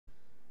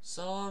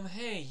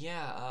Hey,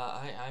 yeah,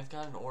 I've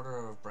got an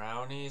order of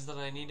brownies that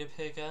I need to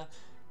pick up.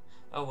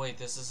 Oh, wait,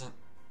 this isn't...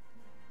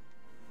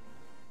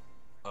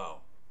 Oh.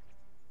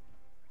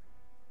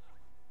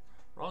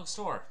 Wrong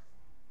store.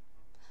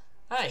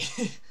 Hi!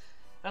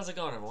 How's it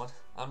going, everyone?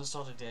 I'm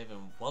Nostalgic Dave,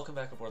 and welcome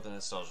back aboard the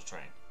Nostalgia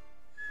Train.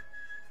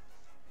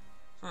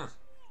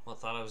 Well,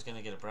 thought I was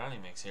gonna get a brownie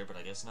mix here, but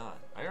I guess not.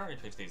 I already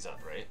picked these up,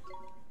 right?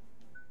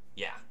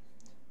 Yeah.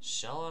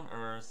 Shell on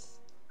Earth,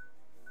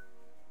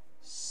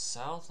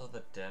 south of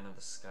the Den of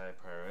the Sky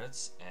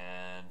Pirates,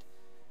 and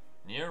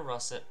near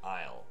Russet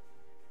Isle,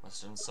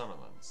 Western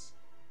Summerlands.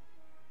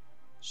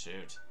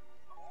 Shoot.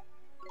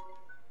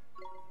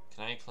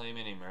 Can I claim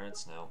any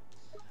merits? No.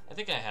 I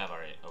think I have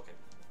already. Okay.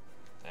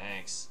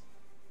 Thanks.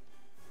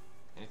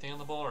 Anything on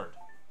the board?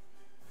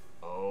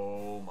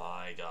 Oh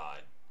my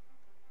god.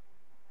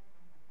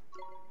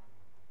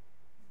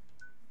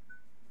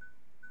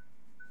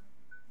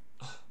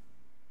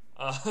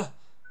 uh.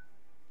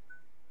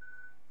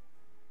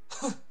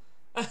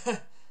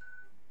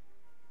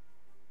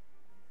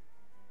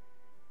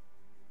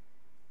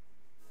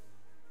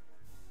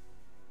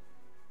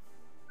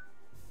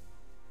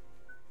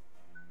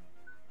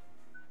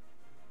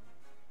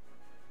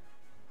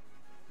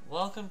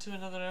 Welcome to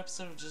another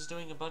episode of just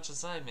doing a bunch of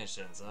side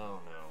missions. Oh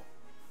no.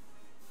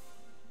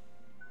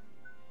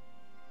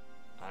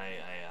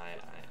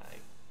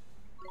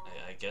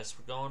 I guess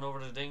we're going over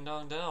to Ding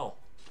Dong Dell.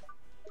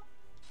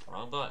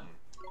 Wrong button.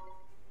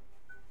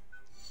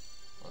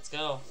 Let's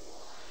go.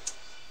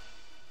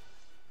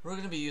 We're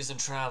gonna be using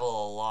travel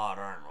a lot,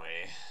 aren't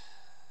we?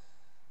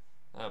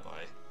 Oh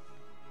boy.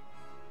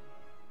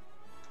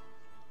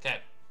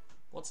 Okay,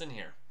 what's in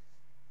here?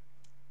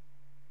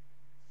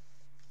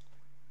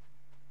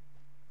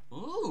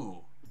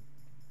 Ooh!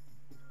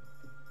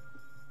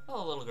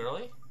 Hello, little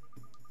girlie.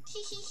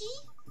 Hee hee hee.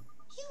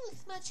 He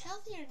looks much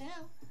healthier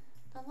now.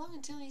 Not long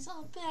until he's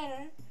all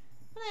better.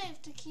 But I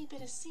have to keep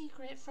it a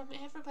secret from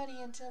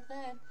everybody until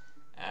then.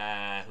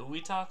 Who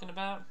we talking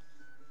about?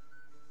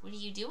 What are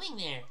you doing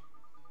there?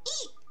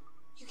 Eat!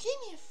 You gave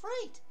me a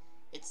fright.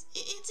 It's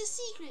a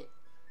secret.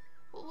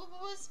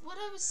 What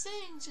I was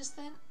saying just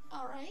then,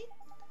 alright?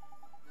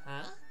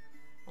 Huh?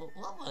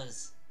 What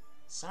was?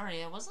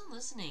 Sorry, I wasn't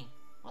listening.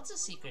 What's a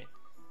secret?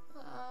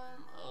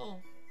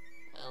 Oh.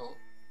 Well,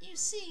 you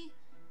see,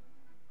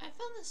 I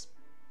found this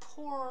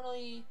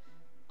poorly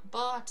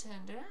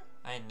bartender.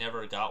 I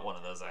never got one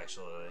of those,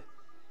 actually.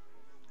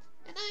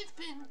 And I've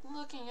been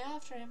looking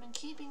after him and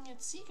keeping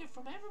it secret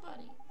from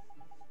everybody.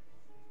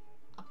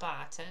 A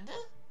bartender?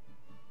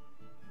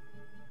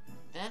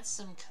 That's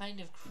some kind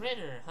of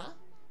critter, huh?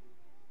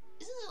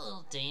 Isn't it a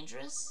little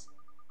dangerous?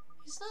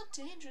 He's not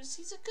dangerous,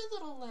 he's a good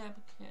little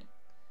lambkin.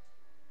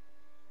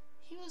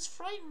 He was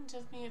frightened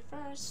of me at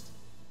first.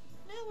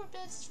 Now we're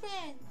best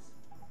friends.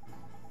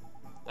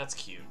 That's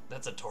cute.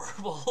 That's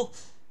adorable.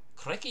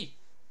 Crikey!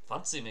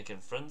 Fancy making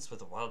friends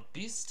with a wild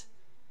beast.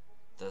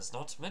 There's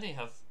not many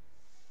have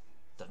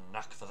the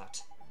knack for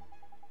that.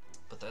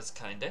 But that's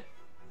kinda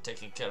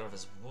taking care of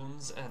his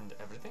wounds and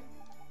everything.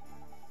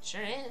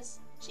 Sure is.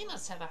 She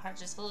must have a heart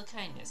just full of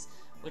kindness.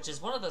 Which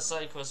is one of the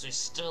side quests we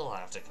still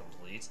have to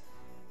complete.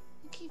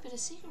 You keep it a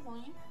secret,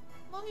 won't you?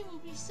 Mommy will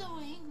be so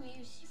angry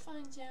if she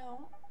finds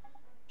out.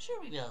 Sure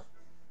we will.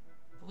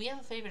 But we have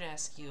a favor to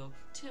ask you,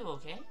 too,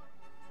 okay?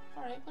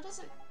 Alright, what is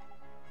it?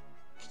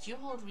 Could you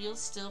hold real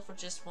still for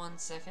just 1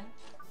 second?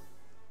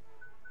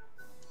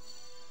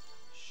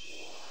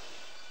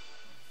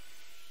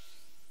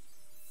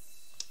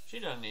 She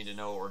doesn't need to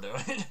know what we're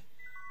doing.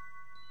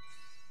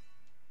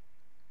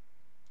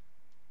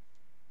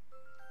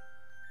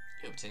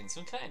 You obtained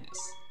some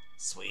kindness.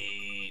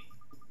 Sweet.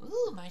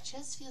 Ooh, my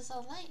chest feels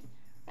all light.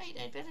 Right,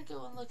 I'd better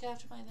go and look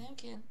after my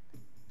lambkin.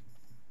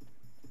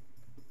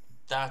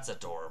 That's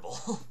adorable.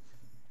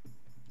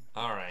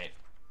 Alright.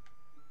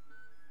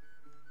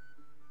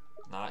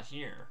 Not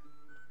here.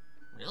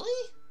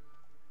 Really?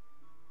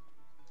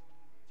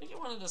 I think I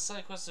wanted the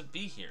side quest to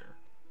be here.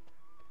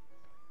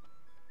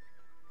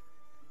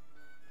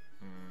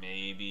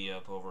 Maybe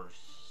up over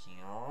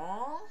here?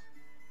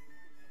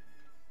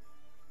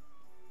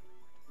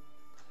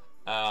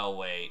 Oh,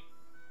 wait.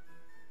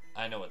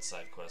 I know what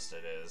side quest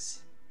it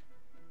is.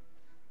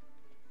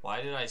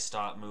 Why did I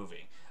stop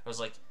moving? I was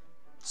like,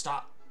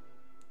 stop!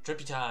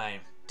 Drippy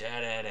time!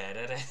 Da da da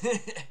da da.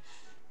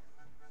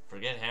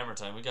 Forget hammer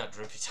time, we got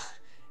drippy time.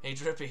 Hey,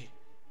 Drippy.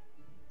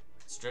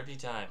 It's drippy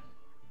time.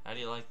 How do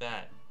you like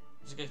that?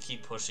 I'm just gonna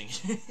keep pushing.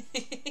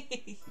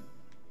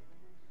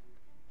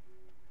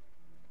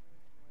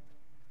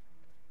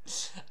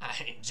 I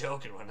ain't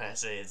joking when I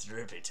say it's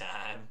drippy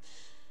time.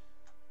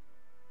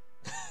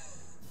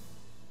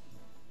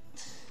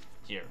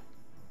 Here.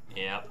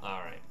 Yep,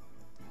 alright.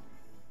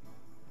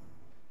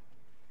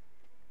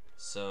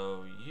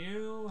 So,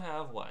 you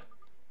have what?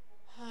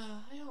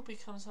 I hope he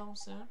comes home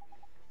soon.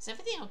 Is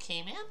everything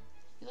okay, ma'am?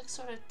 You look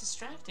sort of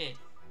distracted.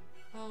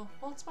 Oh,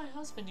 well, it's my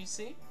husband, you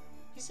see?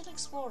 He's an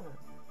explorer.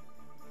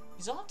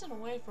 He's often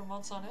away for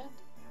months on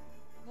end.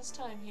 This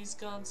time he's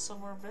gone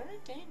somewhere very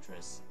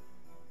dangerous.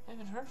 I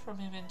haven't heard from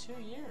him in 2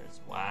 years.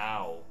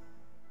 Wow.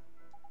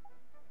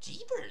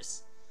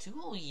 Jeepers! 2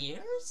 whole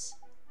years?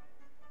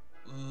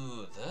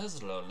 Ooh,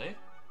 that's lonely.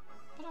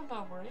 But I'm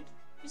not worried.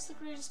 He's the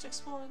greatest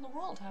explorer in the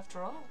world,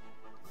 after all.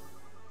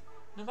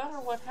 No matter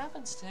what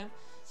happens to him,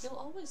 he'll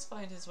always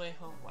find his way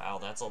home. Wow,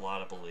 that's a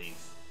lot of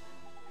belief.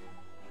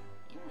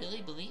 You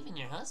really believe in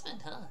your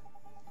husband, huh?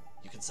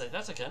 You can say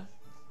that again.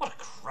 What a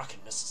cracking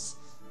missus.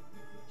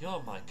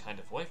 You're my kind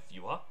of wife,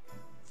 you are.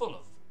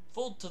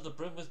 Full to the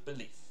brim with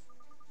belief.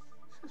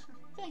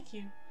 Thank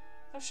you.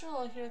 I'm sure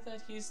I'll hear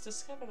that he's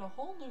discovered a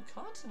whole new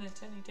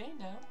continent any day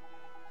now.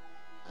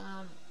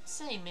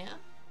 Say, ma'am,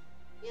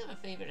 you have a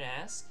favor to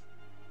ask.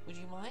 Would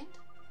you mind?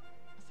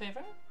 A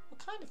favor?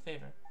 What kind of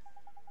favor?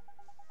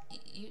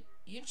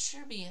 You'd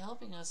sure be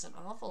helping us an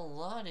awful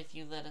lot if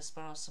you let us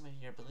borrow some of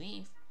your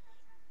belief.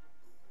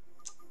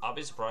 I'll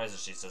be surprised if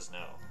she says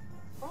no.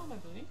 Borrow my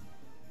belief?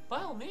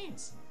 By all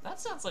means. That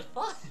sounds like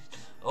fun.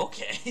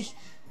 Okay.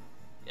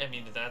 I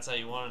mean, if that's how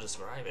you want to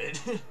describe it.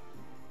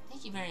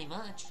 Thank you very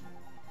much.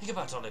 Think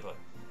about it, Ollie boy.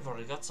 You've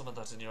already got some of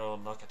that in your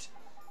own pocket.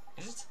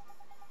 Is it?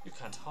 You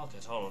can't hog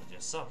it all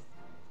yourself.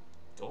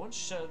 Go and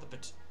share the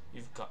bit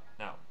you've got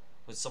now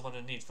with someone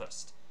in need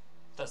first.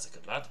 That's a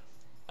good lad.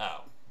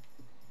 Ow.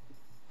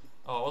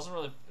 Oh, I wasn't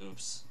really...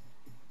 Oops.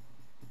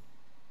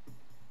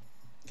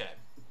 Okay.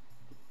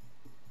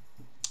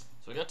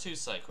 So we got 2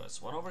 side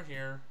quests. One over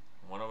here,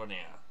 and one over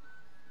there.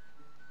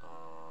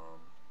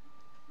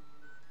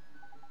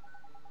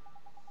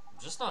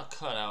 I'm just not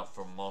cut out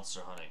for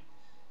monster hunting.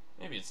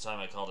 Maybe it's time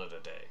I called it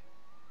a day.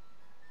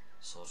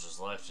 Soldier's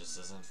life just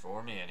isn't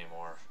for me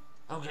anymore.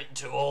 I'm getting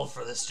too old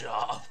for this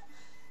job.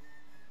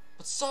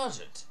 But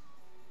Sergeant,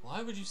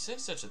 why would you say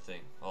such a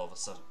thing all of a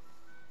sudden?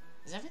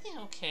 Is everything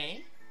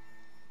okay?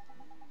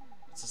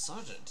 It's a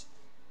sergeant.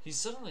 He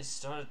suddenly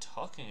started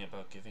talking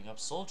about giving up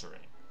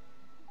soldiering.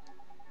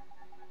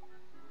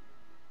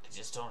 I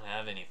just don't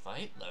have any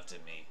fight left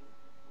in me.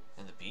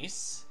 And the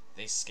beasts,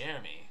 they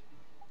scare me.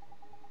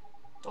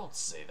 Don't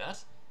say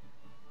that.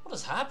 What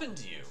has happened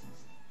to you?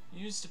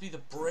 You used to be the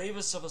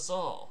bravest of us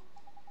all.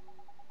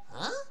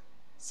 Huh?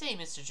 Say,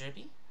 Mr.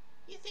 Drippy,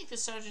 you think the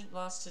sergeant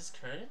lost his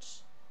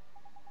courage?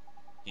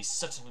 He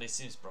certainly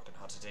seems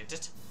broken-hearted, ain't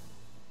it?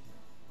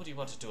 What do you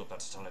want to do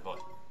about it, Ollie boy?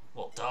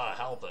 Well, duh,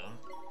 help him.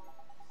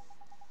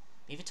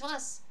 Leave it to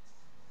us.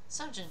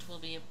 Sergeant will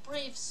be a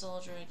brave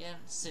soldier again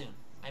soon,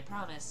 I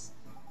promise.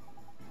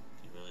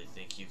 Do you really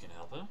think you can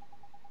help him?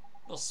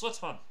 Well,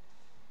 sweat on.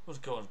 We'll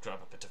go and grab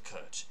a bit of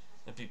courage,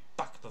 and be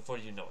back before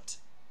you know it.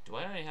 Do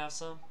I already have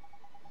some?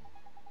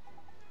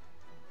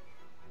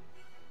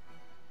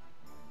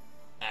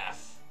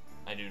 F.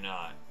 I do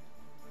not.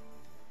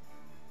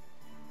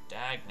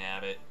 Dag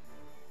nabbit.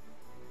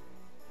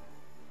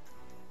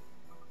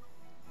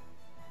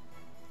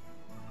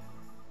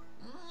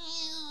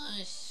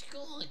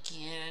 School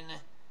again.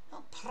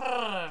 How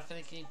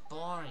perfectly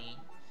boring.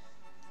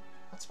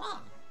 What's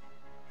wrong?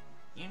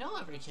 You know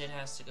every kid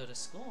has to go to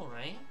school,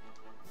 right?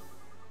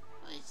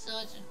 It's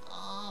such an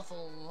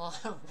awful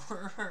lot of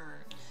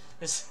work.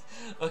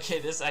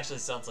 This actually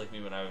sounds like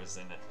me when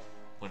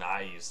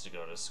I used to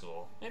go to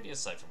school. Maybe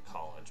aside from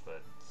college,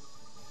 but...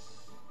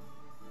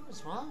 What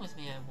was wrong with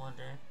me, I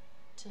wonder?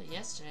 Till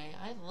yesterday,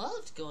 I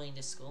loved going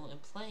to school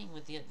and playing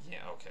with the...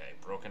 Yeah, okay.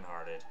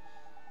 Broken-hearted.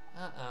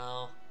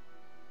 Uh-oh.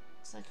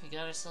 Looks like we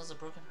got ourselves a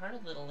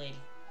broken-hearted little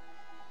lady.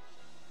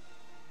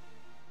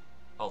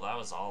 Oh,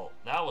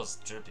 that was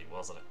Drippy,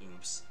 wasn't it?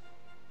 Oops.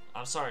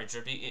 I'm sorry,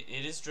 Drippy.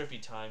 It is Drippy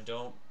time.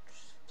 Don't...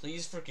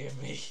 Please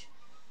forgive me.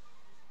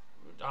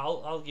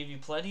 I'll give you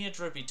plenty of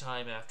Drippy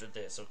time after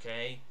this,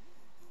 okay?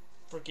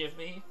 Forgive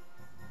me.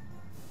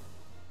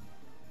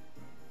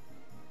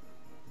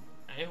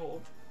 I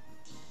hope.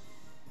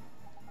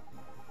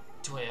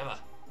 Do I ever?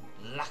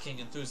 Lacking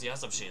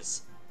enthusiasm she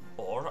is.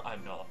 Or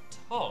I'm not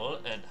tall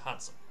and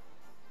handsome.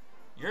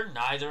 You're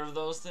neither of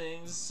those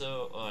things,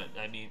 so...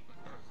 I mean,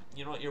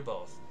 you know what? You're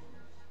both.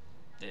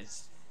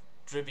 It's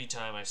Drippy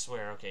time, I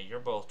swear. Okay, you're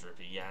both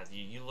Drippy. Yeah,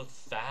 you look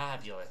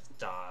fabulous,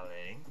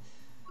 darling.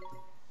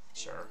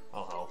 Sure,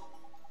 I'll help.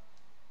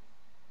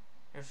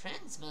 Her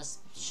friends must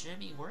sure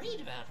be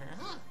worried about her,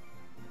 huh?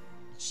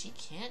 She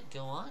can't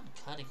go on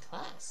cutting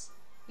class.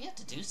 We have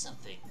to do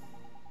something.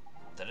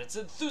 Then it's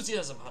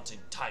enthusiasm hunting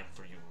time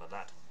for you, my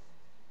lad.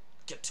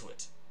 Get to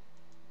it.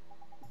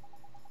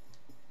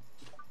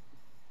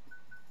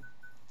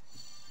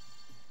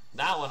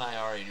 That one I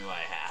already knew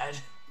I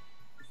had.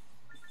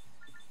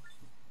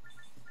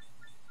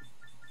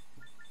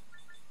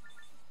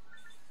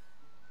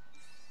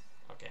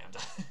 Okay, I'm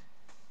done.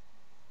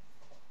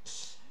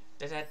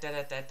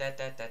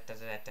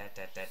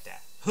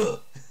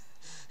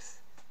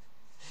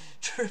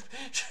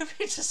 Trippy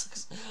just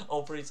looks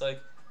over. He's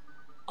like,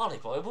 Ollie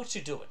boy, what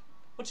you doing?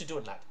 What you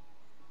doing, lad?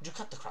 Did you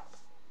cut the crap?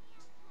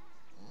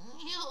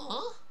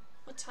 Yeah.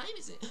 What time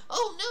is it?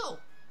 Oh no!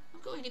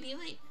 I'm going to be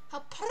late.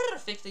 How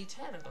perfectly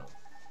terrible.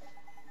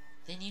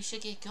 Then you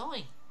should get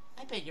going.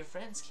 I bet your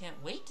friends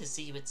can't wait to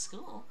see you at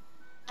school.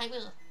 I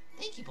will.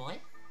 Thank you, boy.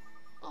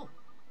 Oh,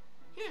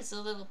 here's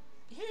a little...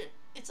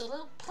 It's a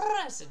little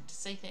present to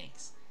say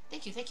thanks.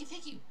 Thank you, thank you,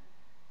 thank you.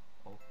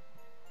 Oh.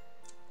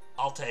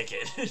 I'll take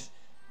it.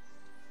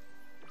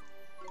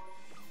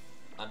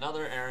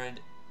 Another errand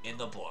in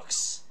the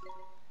books.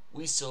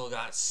 We still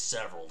got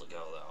several to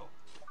go, though.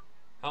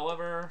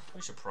 However,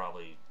 we should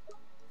probably...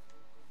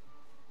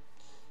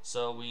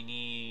 So we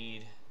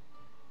need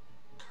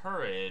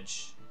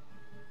courage.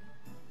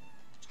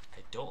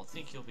 I don't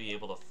think you'll be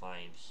able to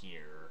find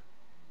here.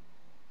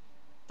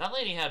 That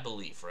lady had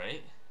belief,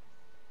 right?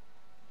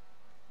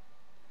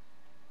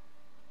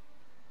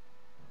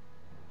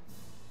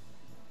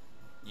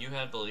 You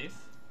had belief?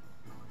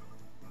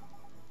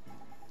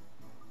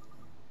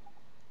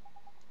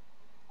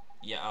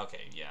 Yeah,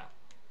 okay, yeah.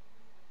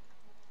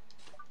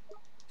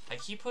 I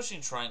keep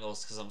pushing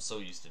triangles because I'm so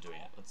used to doing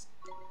it. Let's...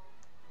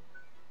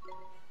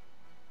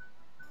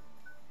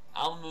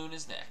 Alma Moon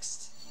is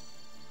next.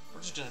 We're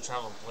just gonna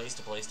travel from place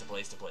to place to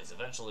place to place.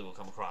 Eventually we'll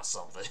come across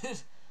something.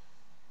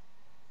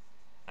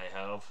 I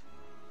hope.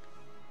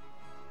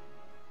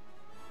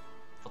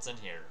 What's in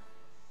here?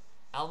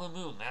 Alma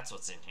Moon, that's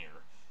what's in here.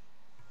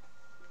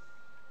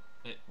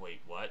 Wait,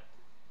 what?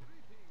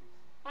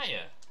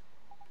 Hiya.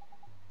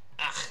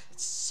 Ugh,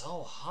 it's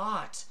so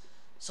hot.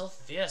 So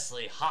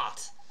fiercely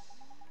hot.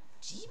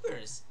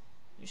 Jeepers.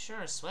 You sure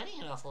are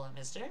sweating an awful lot,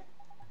 mister.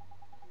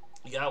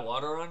 You got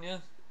water on you?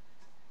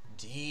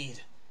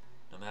 Indeed.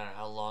 No matter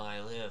how long I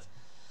live,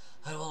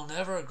 I will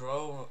never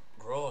grow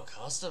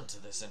accustomed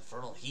to this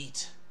infernal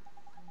heat.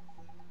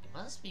 It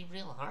must be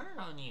real hard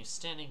on you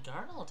standing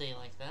guard all day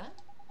like that.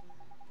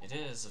 It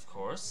is, of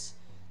course.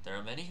 There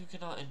are many who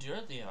cannot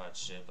endure the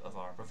hardship of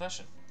our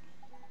profession.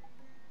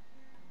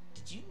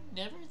 Did you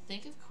never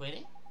think of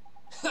quitting?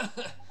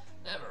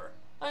 Never.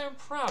 I am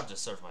proud to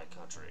serve my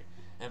country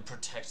and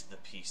protect the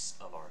peace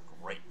of our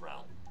great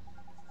realm.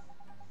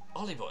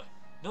 Ollie boy,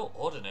 no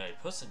ordinary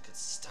person could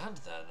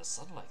stand there in the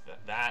sun like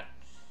that.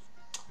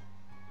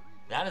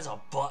 That is a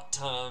butt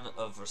ton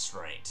of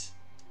restraint.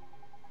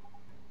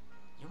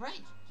 You're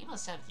right. You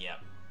must have... Yep.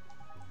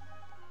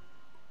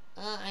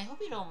 I hope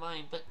you don't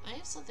mind, but I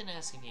have something to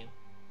ask of you.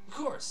 Of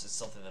course. Is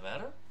something the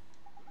matter?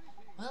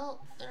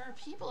 Well, there are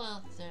people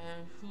out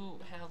there who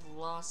have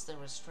lost their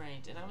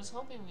restraint, and I was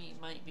hoping we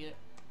might be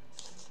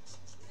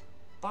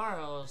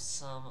borrow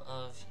some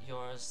of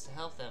yours to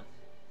help them.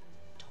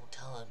 Don't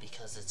tell him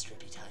because it's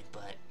Drippy time,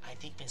 but I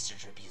think Mr.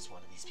 Drippy is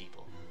one of these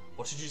people.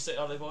 What did you say,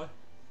 Ollie boy?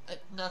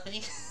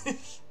 Nothing.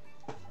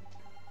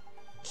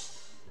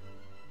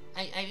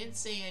 I didn't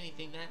say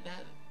anything.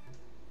 That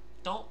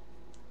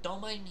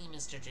don't mind me,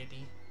 Mr.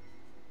 Drippy.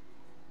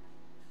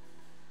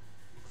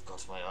 I've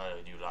got my eye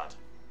on you, lad.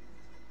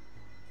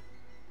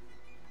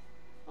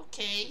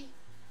 Okay.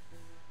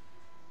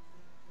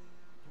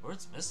 Your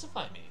words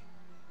mystify me,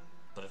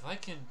 but if I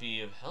can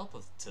be of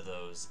help to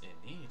those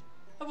in need,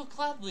 I will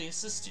gladly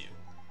assist you.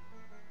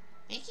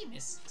 Thank you,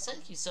 miss.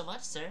 Thank you so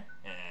much, sir.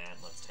 And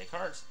let's take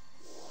heart.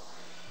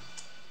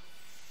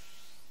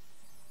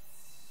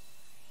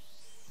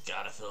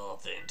 Gotta fill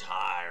up the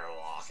entire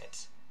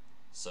locket.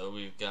 So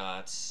we've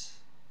got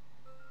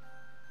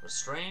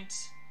restraint,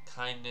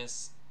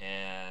 kindness,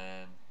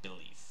 and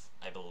belief,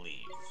 I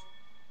believe.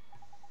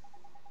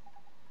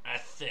 I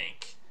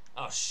think.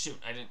 Oh shoot,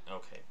 I didn't,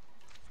 okay.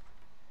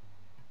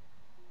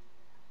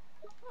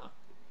 Huh.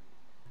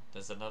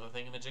 There's another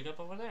thing in the jig up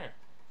over there.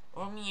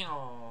 Oh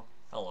meow.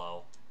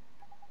 Hello.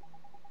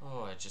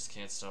 Oh, I just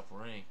can't stop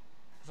worrying.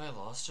 Have I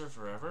lost her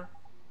forever?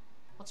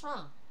 What's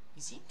wrong?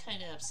 You seem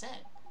kinda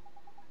upset.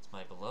 It's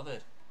my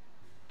beloved.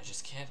 I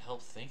just can't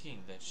help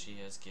thinking that she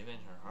has given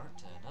her heart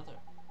to another.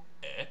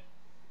 Eh?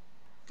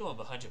 Go on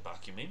behind your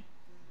back, you mean?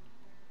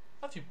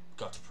 Have you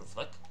got proof,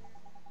 like?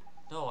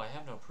 No, I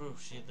have no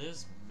proof. She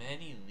lives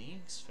many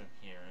leagues from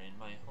here in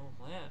my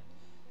homeland.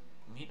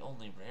 We meet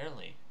only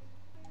rarely.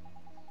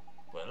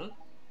 Well,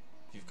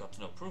 if you've got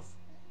no proof,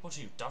 what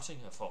are you doubting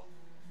her for?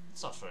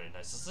 It's not very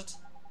nice, is it?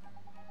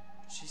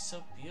 She's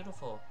so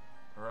beautiful.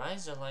 Her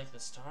eyes are like the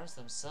stars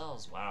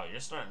themselves. Wow,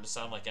 you're starting to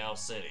sound like Owl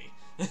City.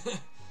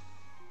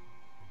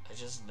 I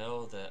just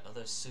know that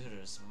other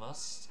suitors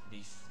must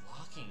be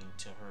flocking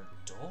to her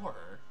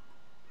door.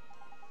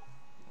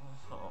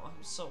 Oh,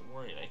 I'm so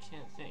worried, I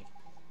can't think.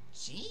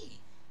 Gee,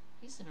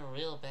 he's in a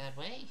real bad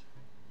way.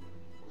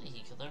 Only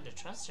he could learn to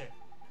trust her.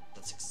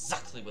 That's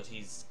exactly what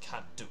he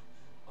can't do.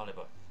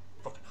 Oliver,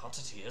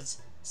 broken-hearted he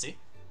is. See?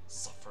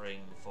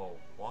 Suffering for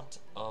want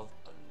of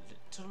a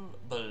little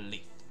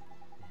belief.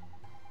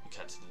 You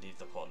can't leave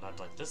the poor lad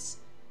like this.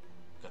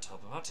 You got to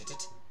help him out, ain't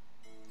it?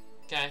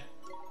 Okay.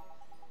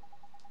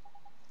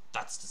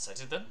 That's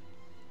decided then.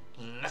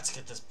 Let's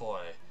get this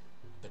boy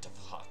a bit of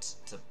heart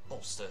to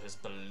bolster his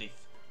belief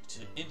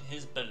in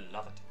his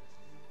beloved.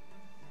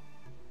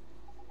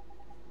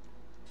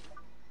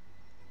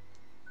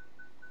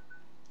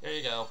 Here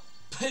you go.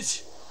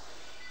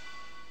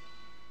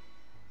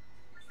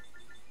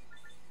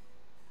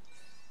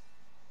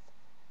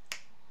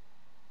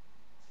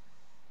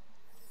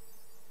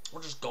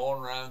 We're just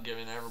going around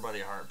giving everybody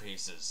heart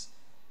pieces.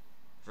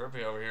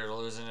 Drippy over here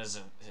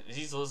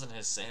he's losing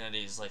his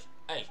sanity. He's like,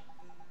 hey,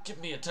 give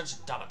me attention,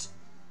 damn it.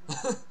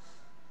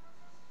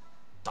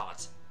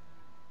 Dot.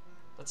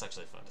 That's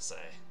actually fun to say.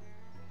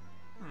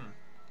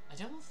 I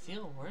don't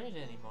feel worried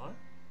anymore.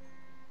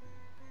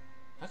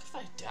 How could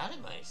I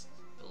doubted my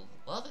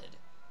beloved?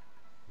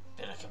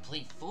 Been a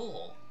complete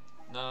fool.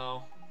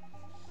 No.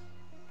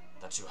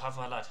 That you have,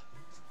 my lad.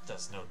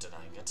 There's no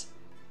denying it.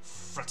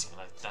 Fretting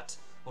like that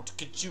won't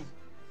get you.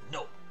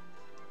 No.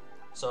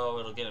 So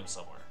it'll get him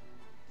somewhere.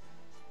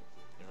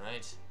 You're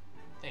right.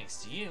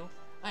 Thanks to you,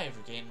 I have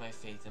regained my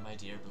faith in my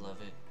dear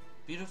beloved.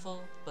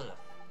 Beautiful beloved.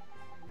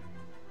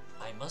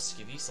 I must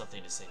give you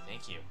something to say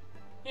thank you.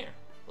 Here,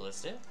 will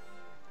this do?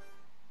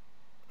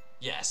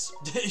 Yes.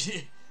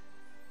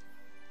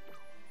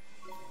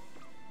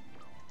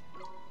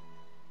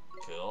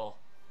 Cool.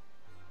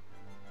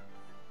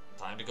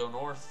 Time to go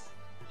north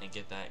and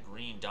get that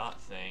green dot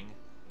thing.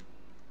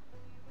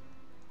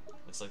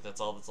 Looks like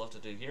that's all that's left to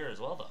do here as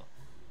well, though.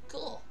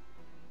 Cool.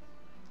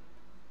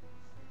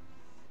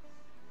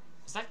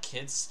 Is that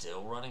kid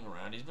still running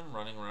around? He's been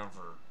running around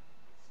for...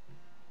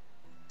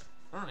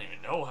 I don't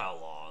even know how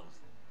long.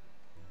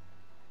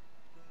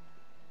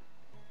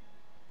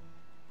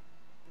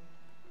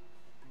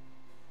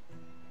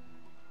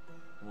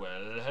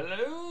 Well,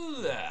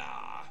 hello there.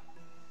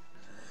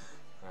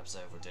 Perhaps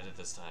I overdid it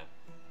this time.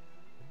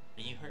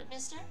 Are you hurt,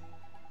 mister?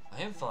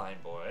 I am fine,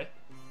 boy.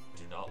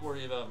 Do not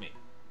worry about me.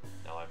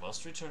 Now I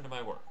must return to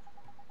my work.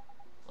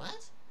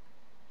 What?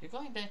 You're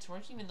going back to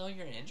work even though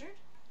you're injured?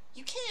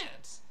 You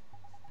can't!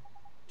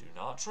 Do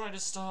not try to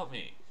stop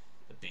me.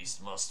 The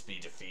beast must be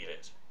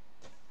defeated.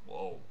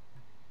 Whoa.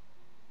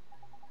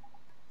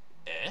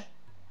 Eh?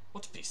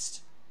 What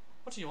beast?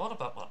 What do you want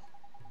about, man?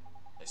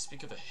 I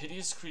speak of a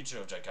hideous creature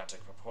of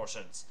gigantic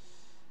proportions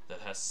that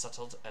has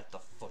settled at the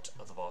foot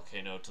of the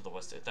volcano to the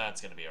west.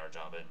 That's going to be our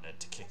job, isn't it?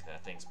 To kick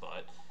that thing's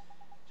butt.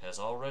 It has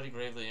already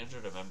gravely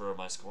injured a member of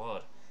my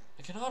squad.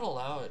 I cannot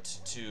allow it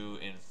to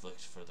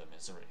inflict further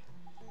misery.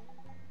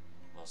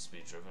 Must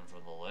be driven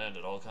from the land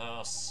at all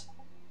costs.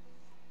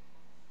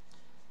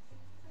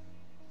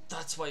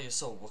 That's why you're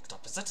so worked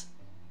up, is it?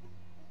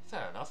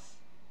 Fair enough.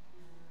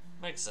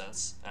 Makes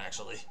sense,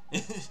 actually.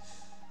 I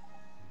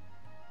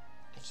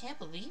can't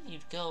believe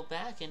you'd go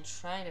back and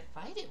try to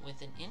fight it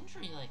with an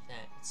injury like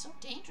that. It's so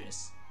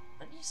dangerous.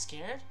 Aren't you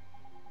scared?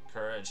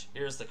 Courage.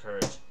 Here's the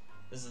courage.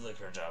 This is the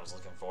courage I was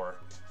looking for.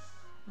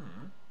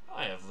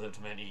 I have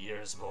lived many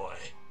years, boy,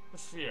 but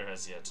fear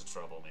has yet to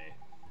trouble me.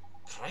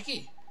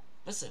 Crikey!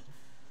 Listen.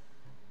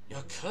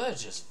 Your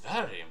courage is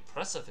very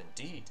impressive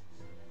indeed.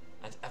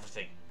 And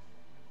everything.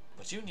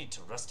 But you need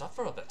to rest up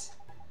for a bit.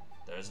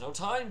 There is no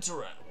time to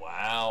rest.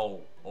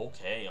 Wow.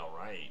 Okay,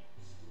 alright.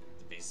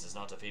 The beast is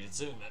not defeated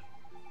soon, then.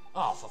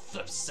 Oh, for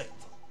flip's sake.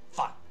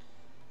 Fine.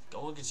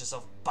 Go and get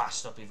yourself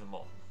bashed up even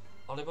more.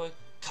 Ollie boy,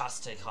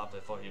 cast take heart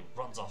before he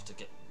runs off to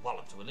get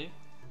walloped, will you?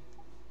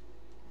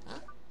 Huh?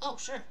 Oh,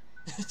 sure.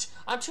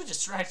 I'm too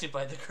distracted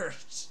by the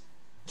courage.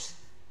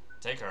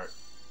 Take heart.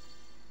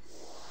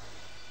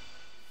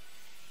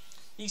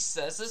 He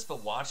says this,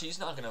 but watch, he's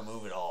not gonna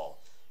move at all.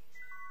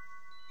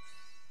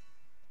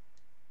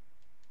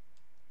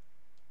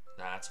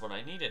 That's what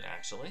I needed,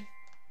 actually.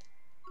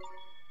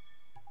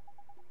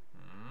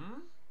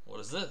 What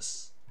is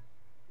this?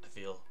 I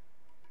feel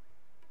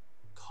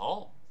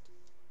calmed.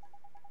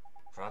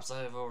 Perhaps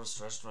I have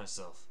overstretched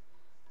myself.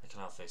 I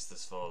cannot face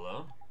this foe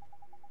alone.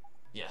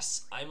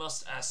 Yes, I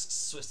must ask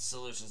swift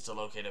solutions to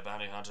locate a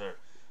bounty hunter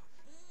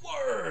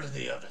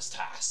worthy of this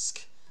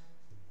task.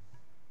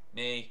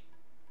 Me.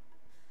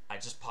 I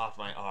just popped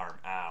my arm.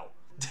 Ow.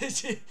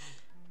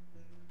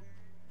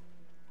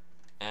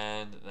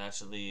 And that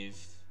should leave.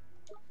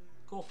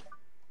 Cool.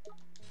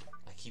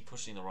 I keep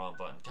pushing the wrong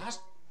button. Gosh.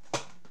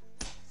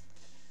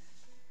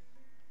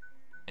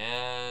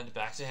 And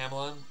back to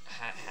Hamelon.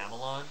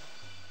 Hamelon.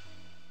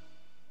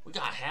 We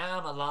got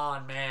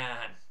Hamelon,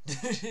 man.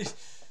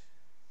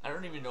 I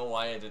don't even know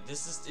why I did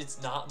this.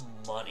 It's not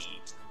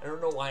money. I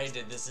don't know why I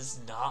did this. It's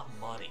not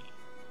money.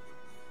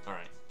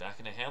 Alright, back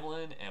into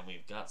Hamelin, and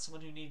we've got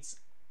someone who needs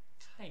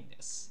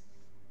kindness.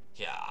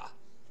 Yeah.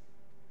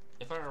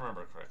 If I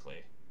remember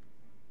correctly.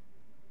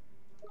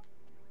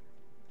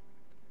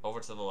 Over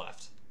to the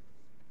left.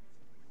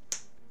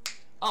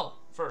 Oh,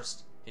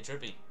 first. Hey,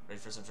 Drippy. Ready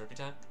for some Drippy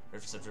time?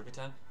 Ready for some Drippy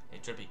time? Hey,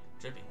 Drippy,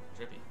 Drippy,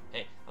 Drippy.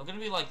 Hey, I'm gonna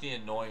be like the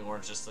annoying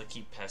orange just to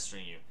keep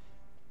pestering you.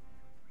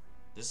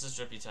 This is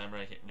Drippy time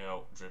right here.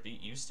 No, Drippy,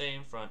 you stay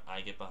in front,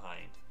 I get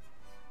behind.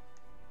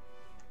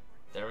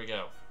 There we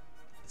go.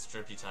 It's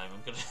Drippy time.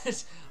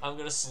 I'm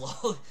gonna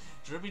slowly.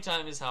 Drippy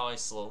time is how I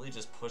slowly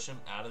just push him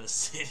out of the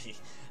city.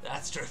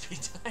 That's Drippy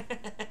time.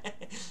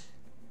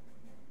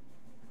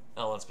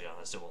 Oh, let's be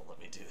honest, it won't let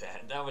me do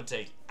that. That would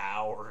take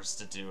hours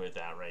to do it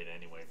that rate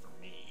anyway for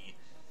me.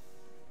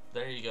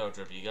 There you go,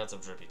 Drippy. You got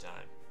some Drippy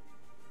time.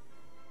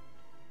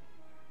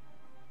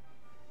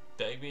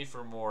 Beg me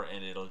for more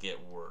and it'll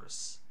get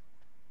worse.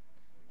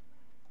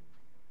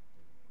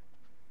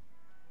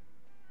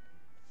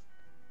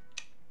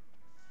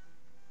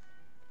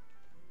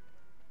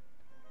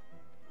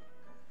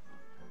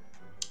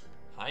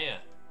 Hiya.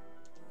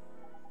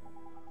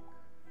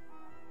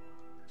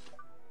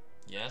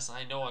 Yes? Yes,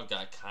 I know I've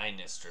got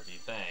kindness, Drippy.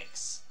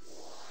 Thanks.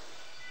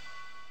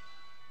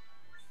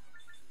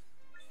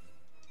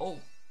 Oh,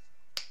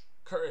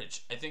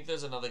 courage. I think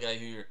there's another guy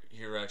here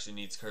actually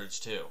needs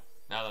courage too.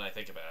 Now that I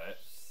think about it.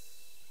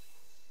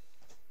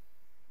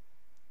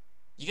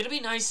 You gonna be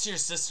nice to your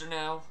sister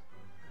now?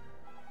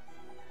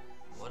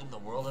 What in the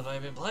world have I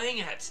been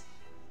playing at?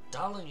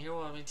 Darling, you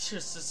want me to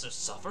your sister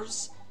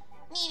suffers?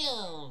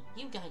 Nino,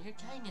 you got your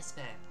kindness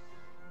back.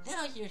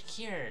 Now you're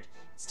cured.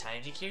 It's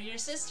time to cure your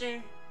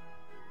sister.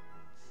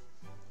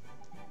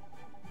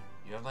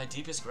 You have my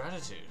deepest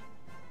gratitude.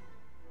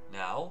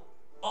 Now,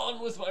 on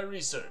with my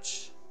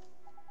research.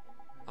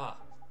 Ah,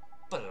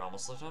 but it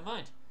almost left my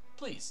mind.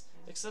 Please,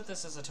 accept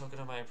this as a token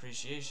of my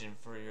appreciation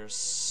for your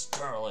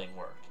sterling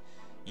work.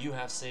 You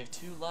have saved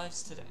 2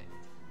 lives today.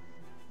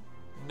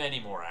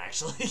 Many more,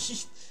 actually.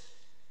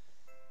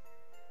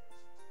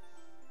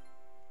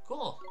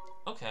 Cool.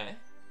 Okay.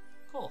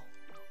 Cool.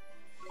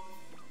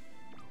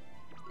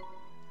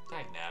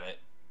 Dagnabbit.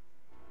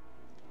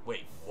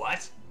 Wait,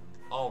 what?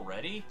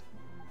 Already?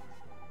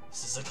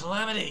 This is a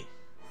calamity!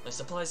 My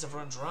supplies have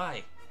run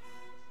dry.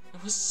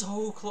 I was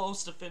so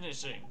close to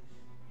finishing.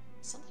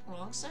 Something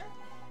wrong, sir?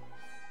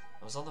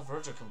 I was on the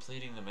verge of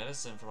completing the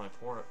medicine for my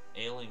poor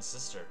ailing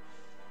sister,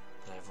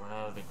 but I've run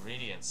out of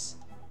ingredients.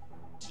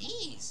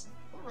 Jeez,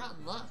 what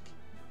rotten luck.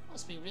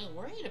 Must be real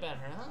worried about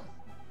her, huh?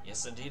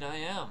 Yes, indeed I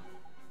am.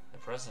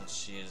 At present,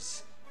 she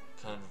is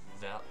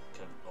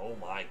oh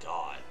my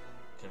god.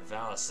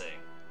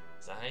 Convalescing.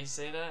 Is that how you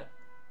say that?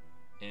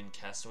 In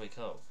Castaway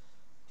Cove.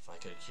 If I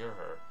could cure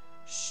her,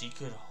 she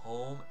could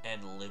home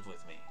and live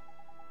with me.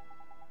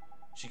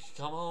 She could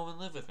come home and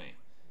live with me.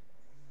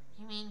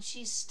 You mean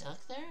she's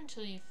stuck there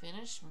until you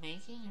finish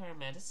making her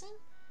medicine?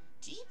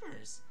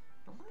 Jeepers!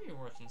 No wonder you're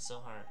working so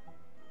hard.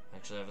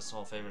 Actually, I have a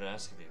small favor to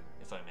ask of you,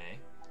 if I may.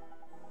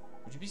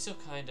 Would you be so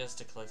kind as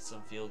to collect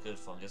some feel-good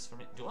fungus for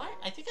me? Do I?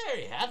 I think I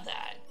already have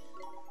that.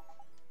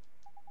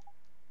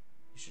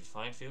 You should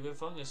find feel-good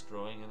fungus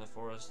growing in the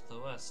forest to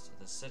the west of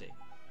the city.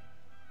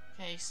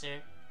 Okay,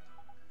 sir.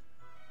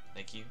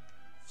 Thank you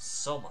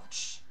so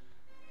much.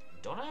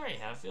 Don't I already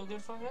have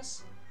feel-good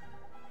fungus?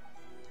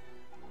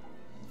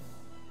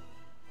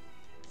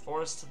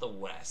 Forest to the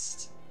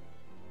west.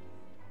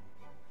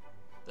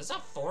 There's a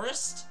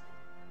forest?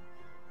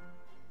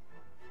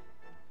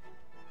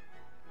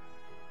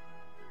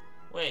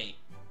 Wait.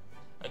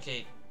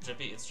 Okay,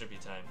 Drippy, it's Drippy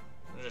time.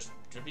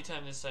 Drippy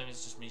time this time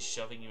is just me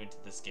shoving you into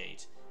this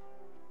gate.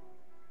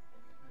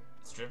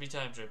 It's Drippy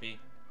time, Drippy.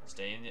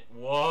 Stay in it.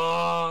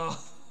 Whoa!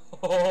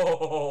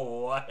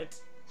 What?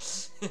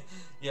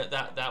 Yeah,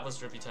 that was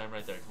Drippy time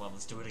right there. Come on,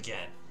 let's do it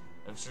again.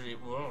 I'm sure you...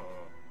 Whoa.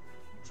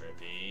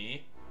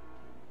 Drippy.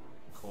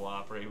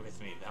 Cooperate with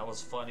me. That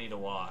was funny to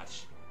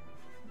watch.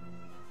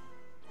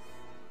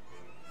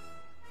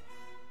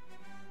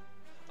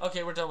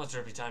 Okay, we're done with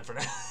Drippy time for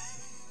now.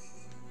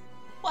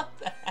 What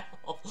the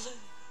hell?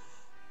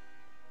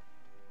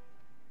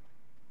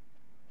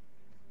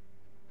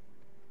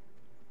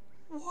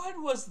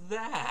 What was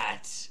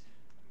that?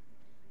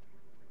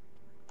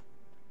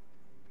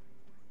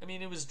 I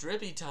mean, it was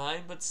Drippy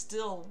time, but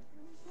still.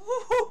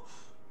 Woo!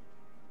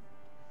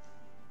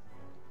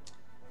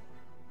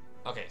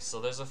 Okay,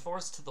 so there's a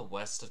forest to the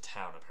west of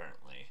town,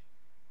 apparently.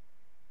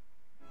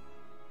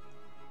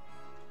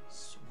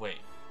 Wait,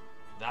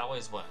 that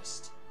way's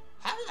west.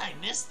 How did I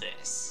miss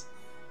this?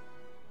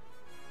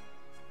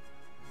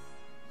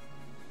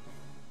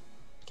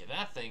 Okay,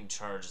 that thing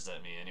charges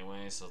at me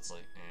anyway, so it's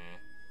like, eh.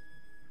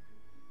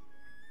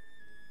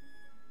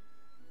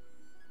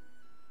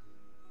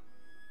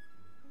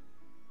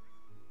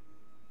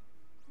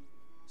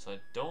 So I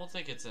don't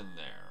think it's in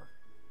there.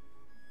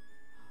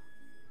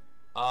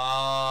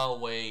 Oh,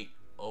 wait.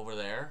 Over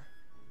there?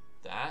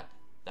 That?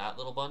 That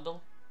little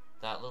bundle?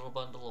 That little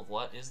bundle of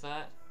what is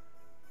that?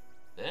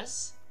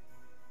 This?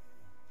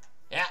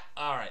 Yeah,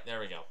 alright, there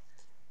we go.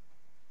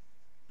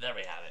 There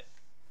we have it.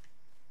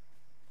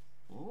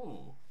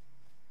 Ooh.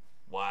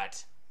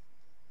 What?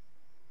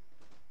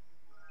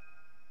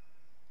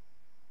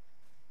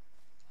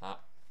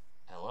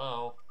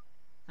 Hello?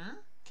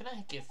 Can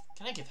I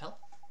give help?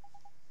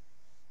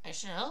 I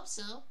sure hope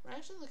so. We're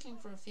actually looking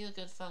for a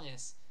feel-good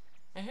fungus.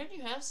 I heard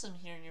you have some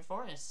here in your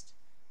forest.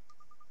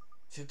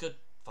 Feel-good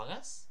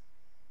fungus?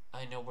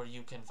 I know where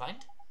you can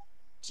find.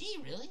 Gee,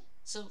 really?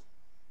 So,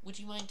 would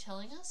you mind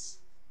telling us?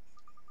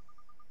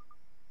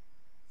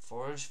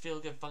 Forage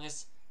feel-good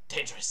fungus?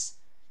 Dangerous.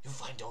 You'll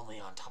find only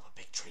on top of a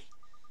big tree.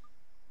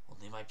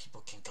 Only my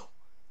people can go.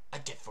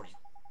 I'd get for you.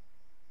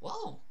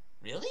 Whoa,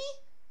 really?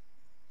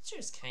 Sure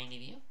is kind of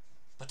you.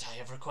 But I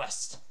have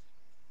requests.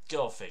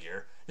 Go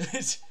figure.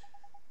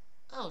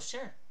 Oh,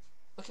 sure.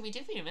 What can we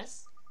do for you,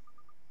 miss?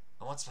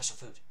 I want special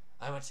food.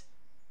 I want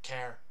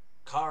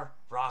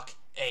rock,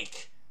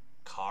 ache.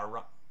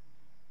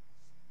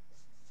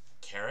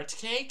 Carrot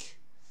cake?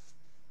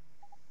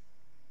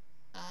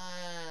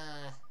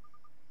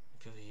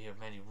 People hear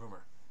many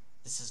rumor.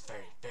 This is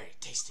very, very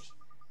tasty.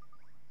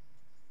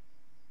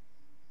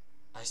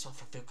 I just want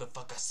for feel good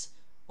fungus.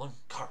 1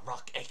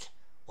 rock, ache.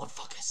 1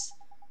 fungus.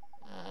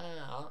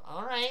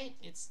 Alright.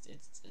 It's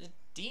a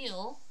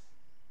deal.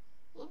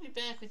 We'll be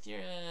back with your,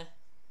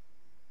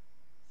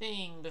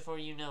 thing before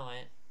you know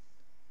it.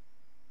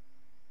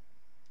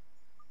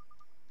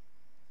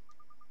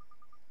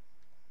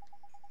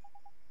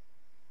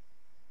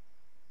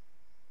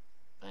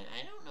 But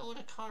I don't know what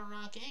a car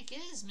rock egg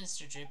is,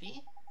 Mr.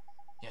 Drippy.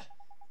 Yeah,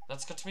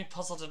 that's got to be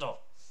puzzled at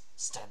all.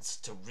 Stands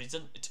to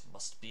reason it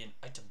must be an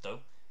item, though.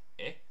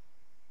 Eh?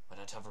 Why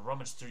not have a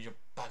rummage through your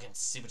bag and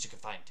see what you can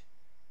find?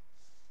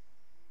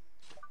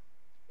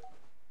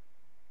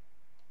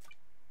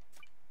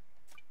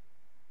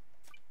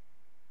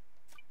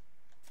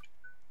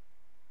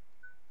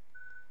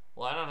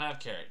 Well, I don't have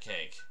carrot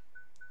cake.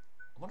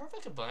 I wonder if I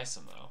could buy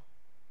some, though.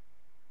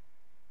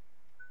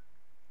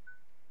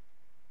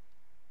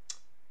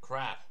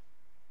 Crap.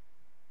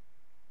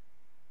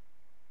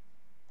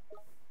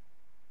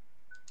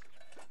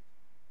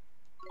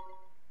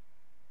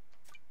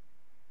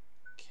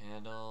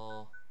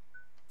 Candle.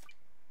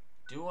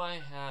 Do I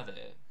have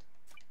it?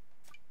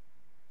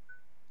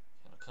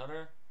 Candle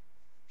cutter.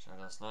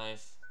 Shotgun's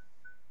knife.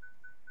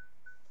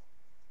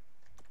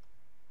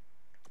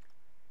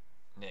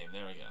 Name,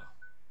 there we go.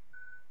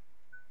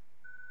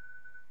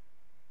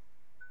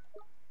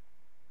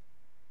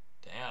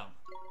 Damn.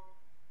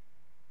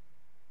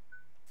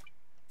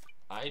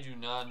 I do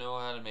not know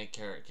how to make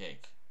carrot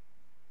cake.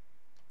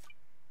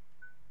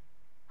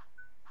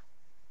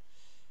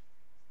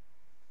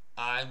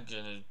 I'm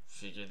gonna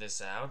figure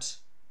this out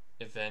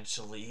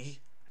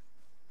eventually.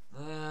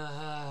 I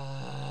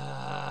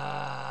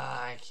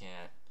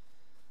can't.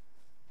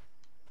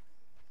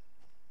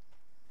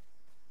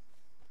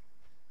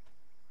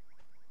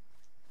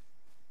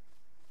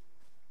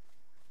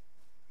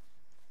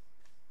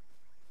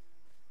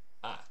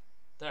 Ah,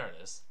 there it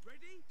is.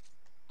 Ready?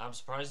 I'm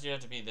surprised you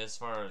have to be this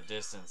far of a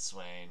distance,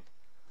 Swain.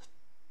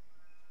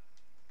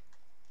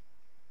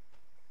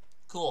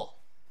 Cool.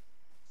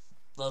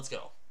 Let's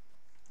go.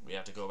 We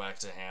have to go back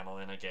to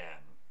Hamelin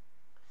again.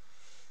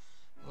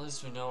 At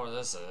least we know where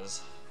this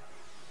is.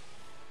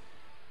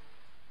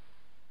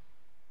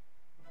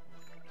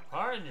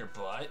 Pardon your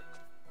butt.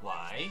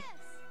 Why?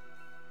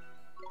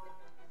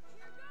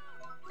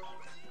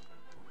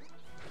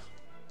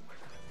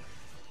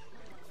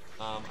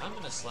 I'm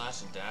gonna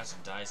slash and dash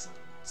and dice and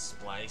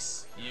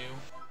splice you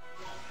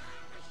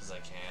as I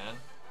can.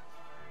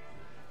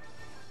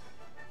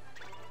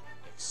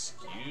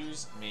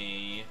 Excuse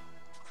me.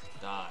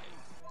 Die.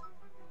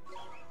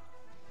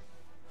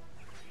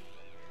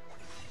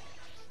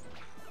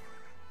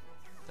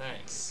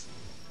 Thanks.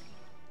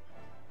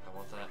 I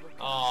want that.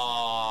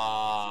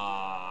 Aww,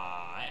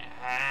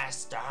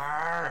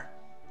 Aster!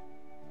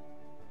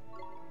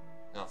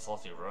 Got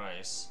fluffy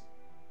rice.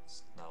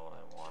 That's not what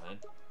I wanted.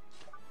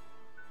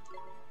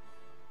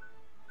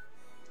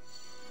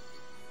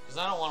 Because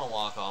I don't want to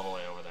walk all the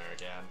way over there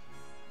again.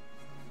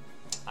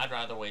 I'd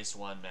rather waste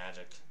one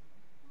magic.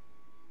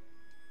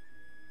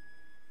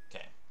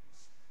 Okay.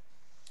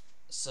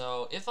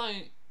 So, if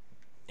I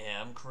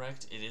am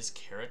correct, it is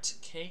carrot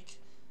cake.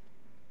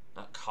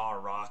 Not car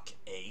rock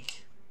egg.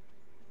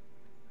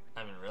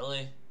 I mean,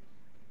 really?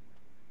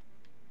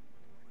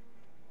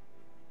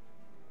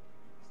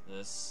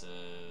 This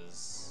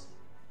is...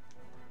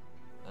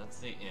 That's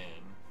the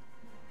inn.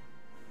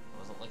 I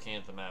wasn't looking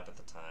at the map at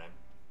the time.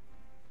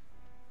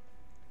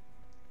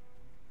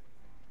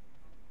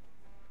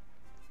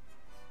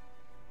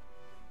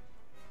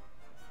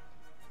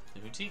 The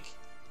boutique.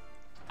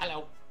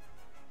 Hello.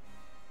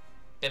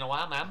 Been a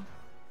while, ma'am.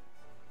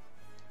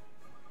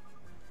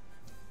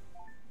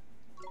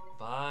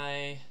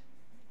 Bye.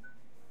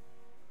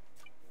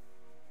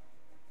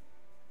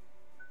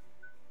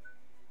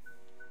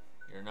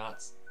 You're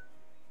not...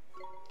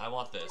 I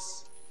want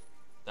this.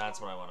 That's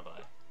what I want to buy.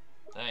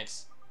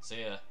 Thanks.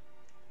 See ya.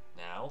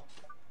 Now.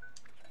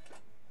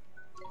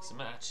 Mix and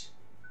match.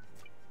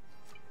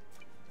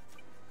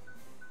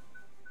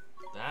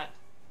 That.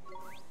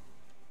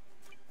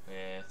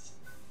 With...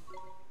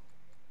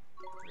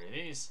 3 of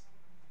these.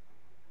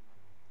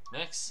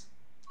 Mix.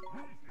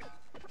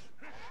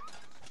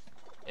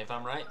 If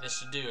I'm right, this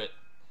should do it.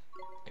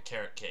 A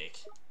carrot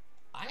cake.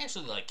 I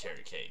actually like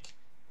carrot cake.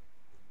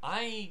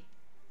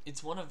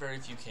 It's one of very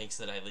few cakes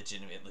that I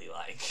legitimately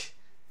like.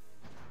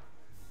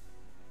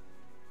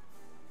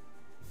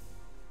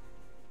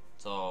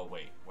 So,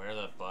 wait, where are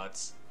the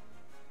butts?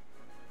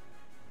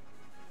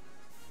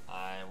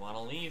 I want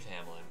to leave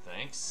Hamelin,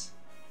 thanks.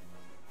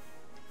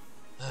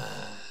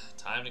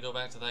 Time to go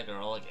back to that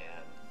girl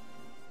again.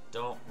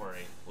 Don't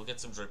worry, we'll get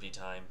some drippy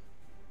time.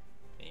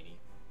 Maybe.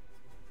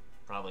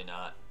 Probably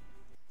not.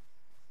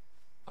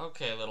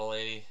 Okay, little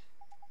lady.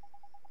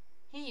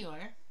 Here you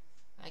are.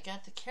 I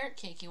got the carrot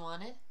cake you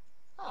wanted.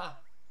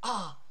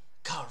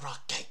 Car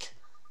rock cake.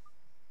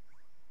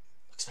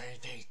 Looks very,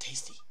 very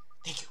tasty.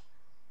 Thank you.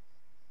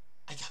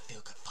 I got feel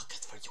good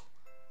fuckers for you.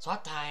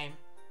 Swap time.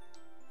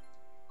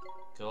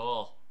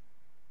 Cool.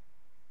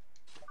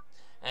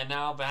 And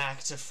now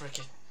back to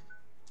frickin'...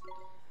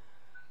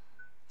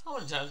 How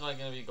many times am I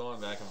gonna be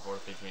going back and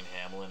forth between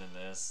Hamelin and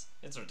this?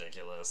 It's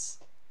ridiculous.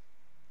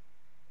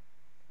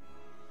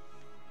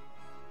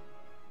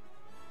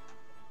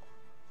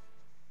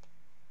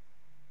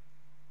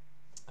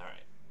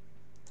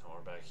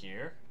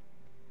 here.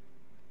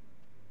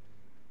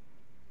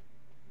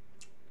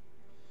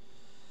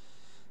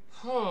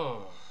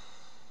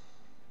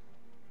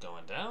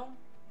 Going down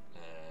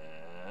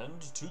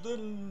and to the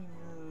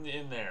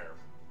in there.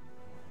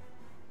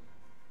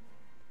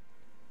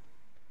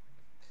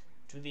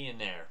 To the in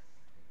there.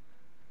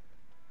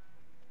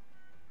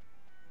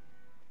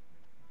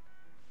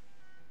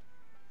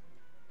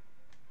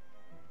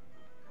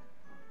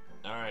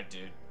 Alright,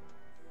 dude.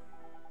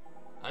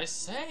 I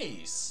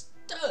say,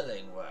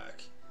 sterling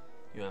work.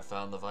 You have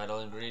found the vital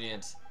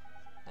ingredient.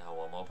 Now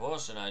one more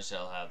portion, I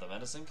shall have the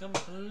medicine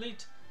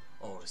complete.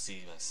 Oh, to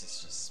see my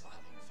sister's smiling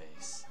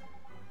face.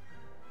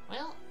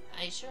 Well,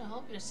 I sure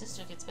hope your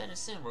sister gets better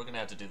soon. We're gonna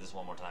have to do this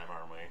one more time,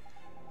 aren't we?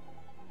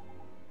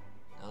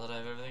 Now that I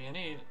have everything I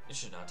need, it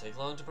should not take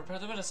long to prepare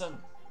the medicine.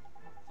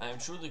 I am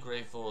truly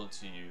grateful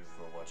to you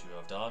for what you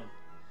have done.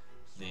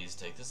 Please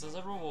take this as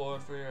a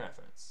reward for your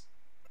efforts.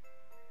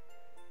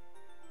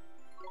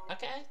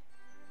 Okay.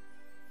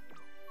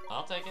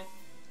 I'll take it.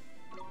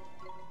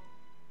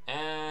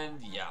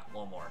 And yeah,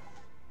 one more.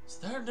 Is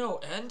there no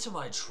end to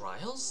my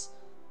trials?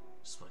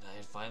 Just when I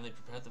had finally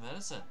prepared the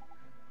medicine.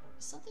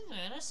 Is something the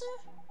matter, sir?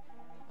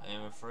 I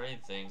am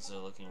afraid things are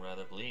looking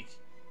rather bleak.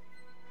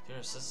 With your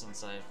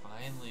assistance, I have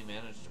finally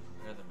managed to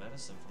prepare the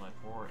medicine for my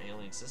poor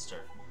ailing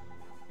sister.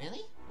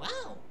 Really?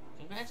 Wow!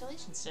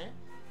 Congratulations, sir.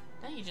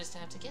 Now you just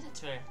have to get it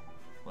to her.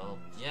 Well,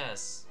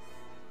 yes.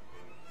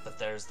 But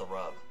there's the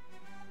rub.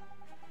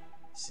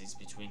 Seas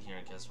between here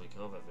and Castaway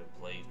Cove have been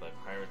plagued by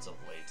pirates of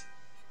late.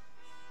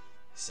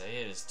 They say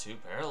it is too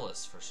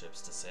perilous for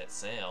ships to set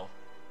sail.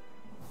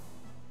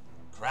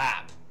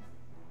 Crap!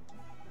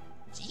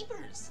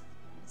 Jeepers!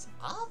 It's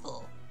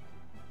awful.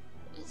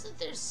 Isn't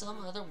there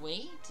some other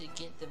way to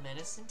get the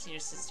medicine to your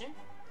sister?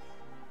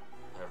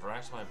 I've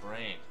racked my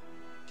brain.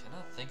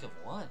 Cannot think of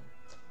one.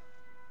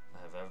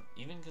 I have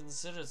even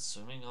considered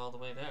swimming all the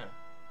way there.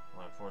 For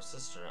my poor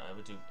sister, I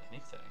would do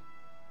anything.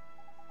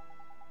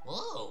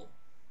 Whoa!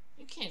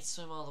 You can't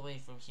swim all the way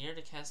from here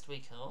to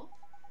Castaway Cove?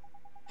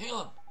 Hang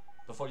on!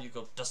 Before you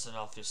go dusting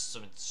off your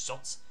swimming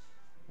shots,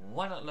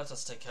 why not let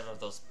us take care of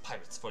those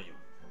pirates for you?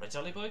 Right,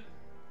 Jolly Boy?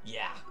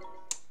 Yeah.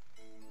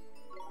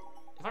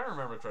 If I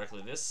remember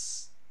correctly,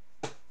 this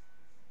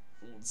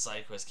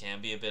side quest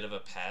can be a bit of a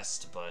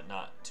pest, but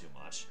not too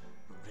much.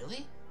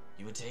 Really?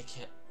 You would take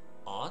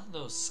on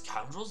those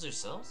scoundrels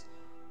yourselves?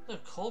 They're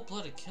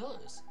cold-blooded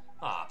killers.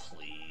 Ah,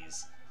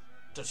 please.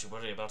 Don't you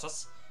worry about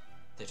us.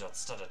 They don't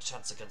stand a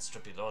chance against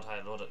Drippy Lord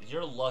High Lord.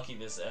 You're lucky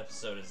this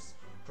episode is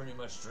pretty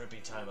much Drippy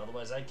time,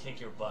 otherwise I'd kick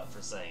your butt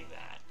for saying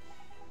that.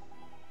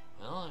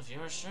 Well, if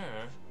you're sure,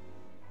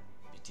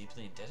 I'd be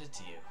deeply indebted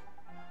to you.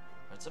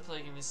 Pirates are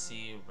plaguing the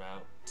sea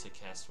route to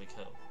Castaway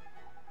Cove.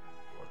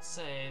 Let's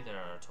say there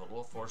are a total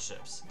of 4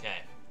 ships.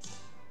 Okay.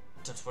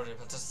 Don't worry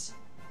about this.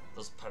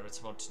 Those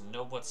pirates won't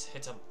know what's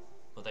hit them,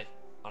 will they,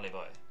 Ollie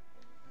boy?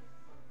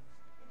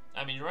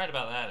 I mean, you're right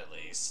about that, at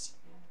least.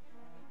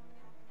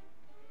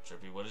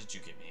 Drippy, what did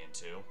you get me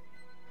into?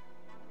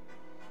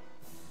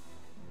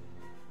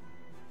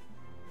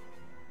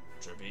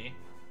 Drippy,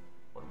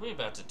 what are we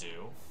about to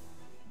do?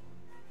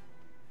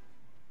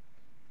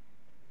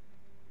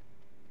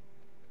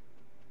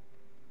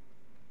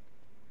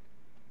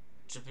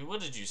 Drippy, what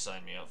did you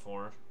sign me up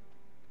for?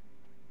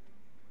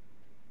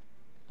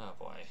 Oh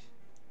boy.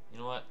 You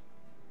know what?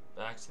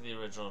 Back to the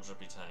original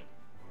Drippy time.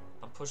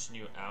 I'm pushing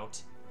you out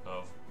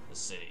of the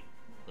city.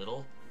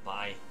 Little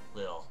by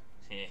little.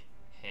 Heh,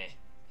 heh,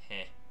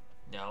 heh.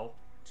 No.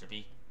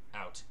 Drippy,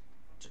 out.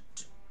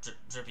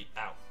 Drippy,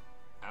 out.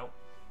 Out.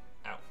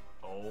 Out.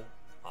 Oh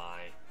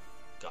my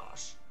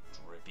gosh.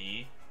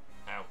 Drippy,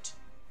 out.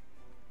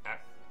 Out.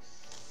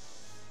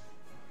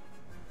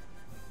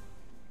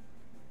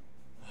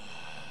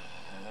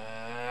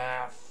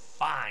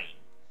 Fine.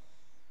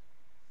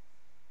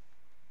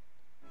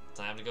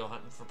 Time to go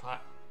hunting for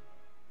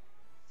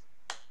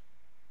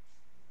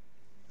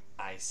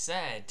I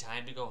said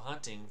time to go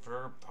hunting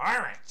for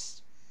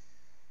pirates.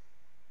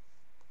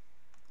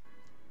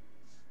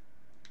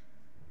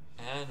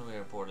 And we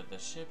are boarded the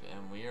ship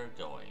and we are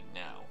going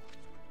now.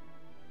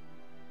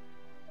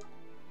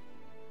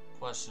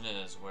 Question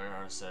is, where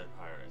are said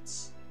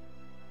pirates?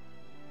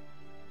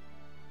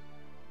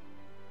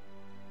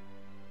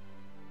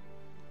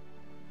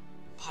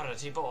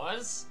 Piratey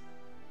boys?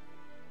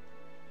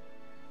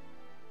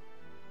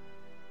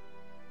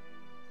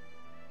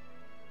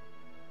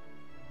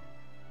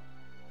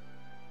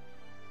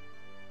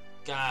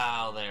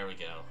 Oh, there we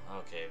go.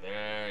 Okay,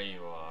 there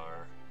you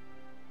are.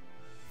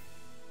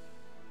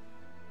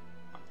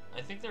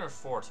 I think there are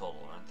 4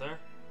 total, aren't there?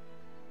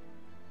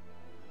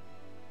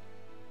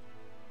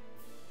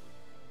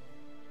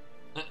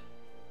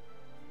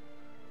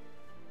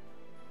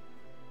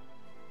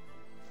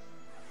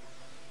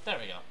 There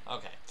we go.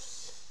 Okay.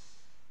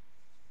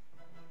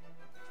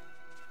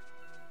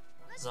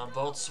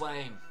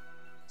 Zumboatswain.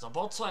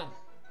 Zumboatswain.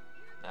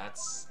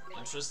 That's an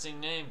interesting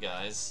name,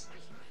 guys.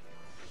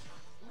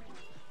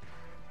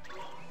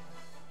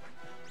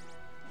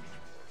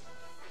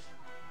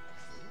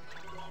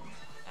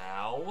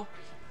 Ow.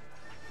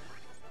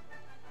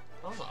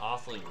 That was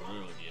awfully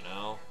rude, you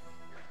know?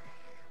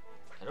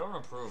 I don't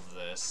approve of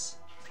this.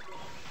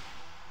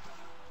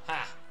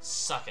 Ha!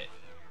 Suck it.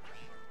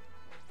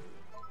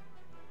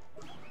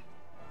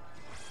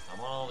 I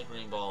want all the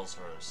green balls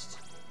first.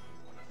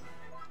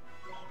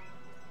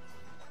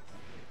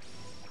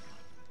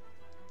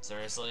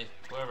 Seriously?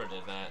 Whoever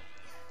did that.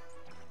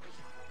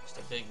 Just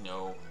a big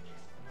no.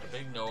 A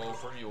big no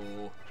for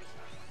you.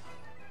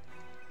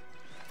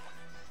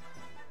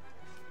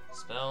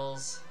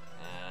 Spells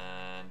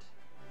and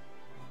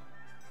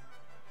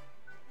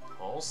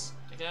pulse,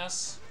 I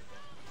guess.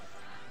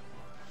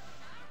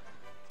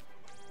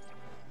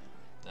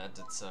 That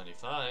did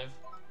 75.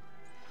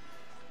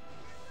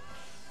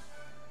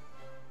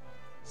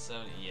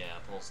 70, yeah,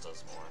 pulse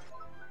does more.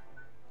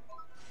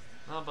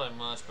 Not by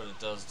much, but it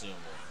does do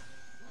more.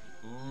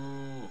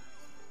 Ooh.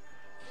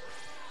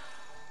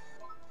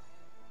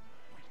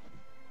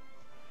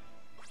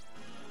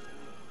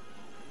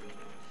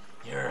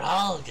 You're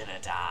all gonna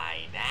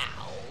die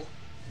now.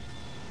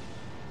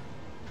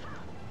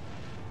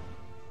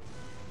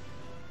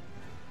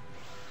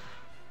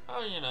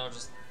 Oh, you know,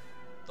 just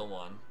the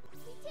one.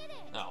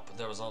 Oh, but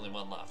there was only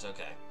one left.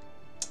 Okay.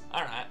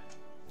 Alright.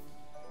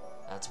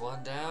 That's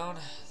one down,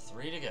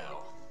 3 to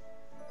go.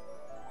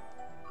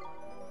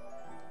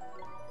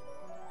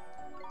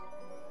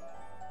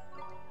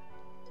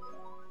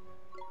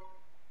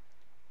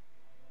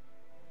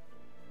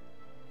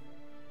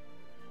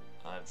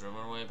 I've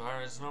driven away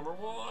pirates number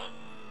 1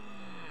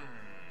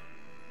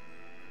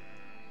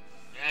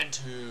 and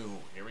 2.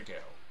 Here we go.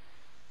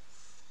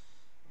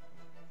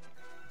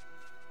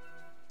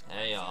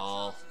 Hey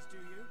y'all.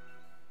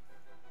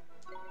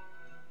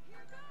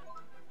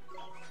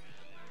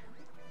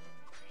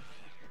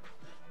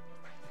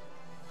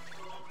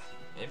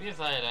 Maybe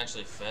if I had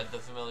actually fed the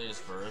familiars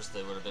first,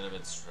 they would have been a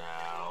bit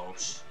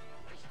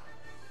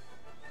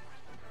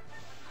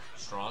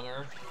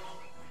stronger.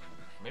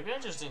 Maybe I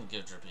just didn't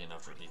give Drippy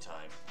enough Drippy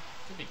time.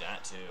 Could be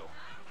that too.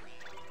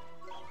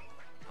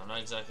 I'm not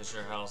exactly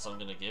sure how else I'm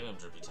gonna give him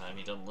Drippy time.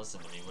 He doesn't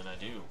listen to me when I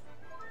do.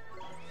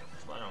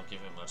 So I don't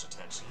give him much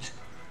attention.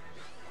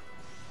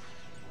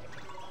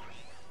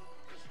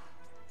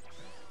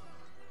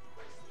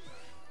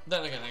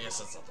 Then again, I guess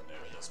that's nothing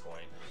new at this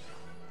point.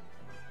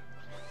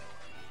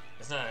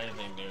 It's not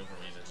anything new for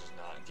me to just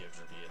not give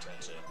Drippy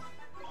attention.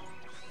 Okay.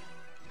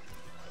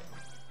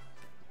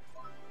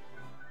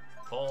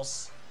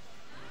 Pulse.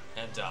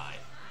 And die.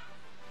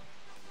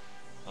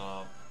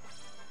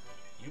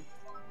 You...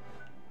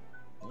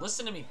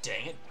 Listen to me,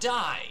 dang it,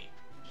 die!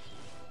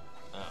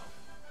 Oh.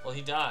 Well,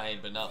 he died,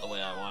 but not the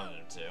way I wanted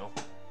him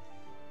to.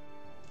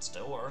 It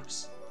still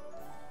works.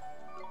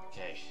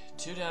 Okay,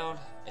 2 down,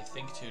 I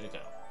think 2 to go.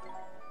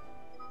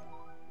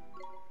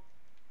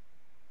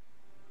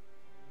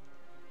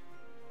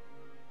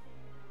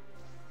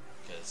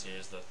 Because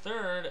here's the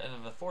 3rd, and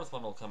then the 4th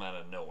one will come out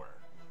of nowhere.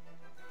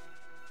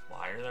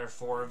 Why are there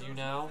 4 of you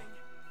now?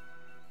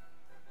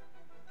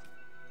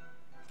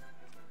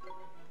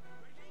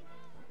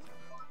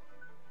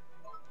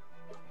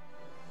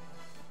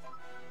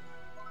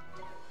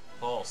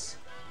 Pulse.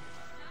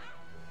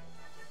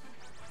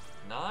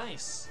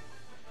 Nice.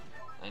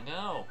 I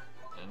know.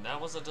 And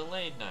that was a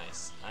delayed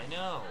nice. I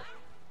know.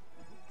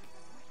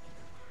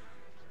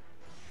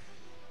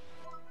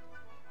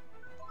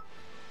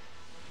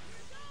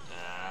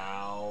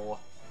 Ow.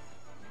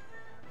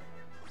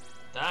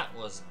 That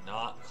was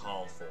not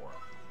called for.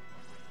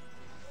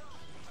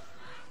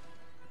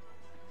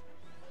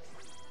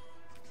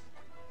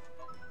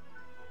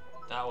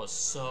 That was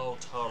so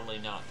totally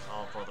not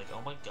called for. Like,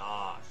 oh my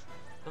gosh.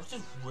 That was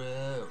just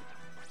rude.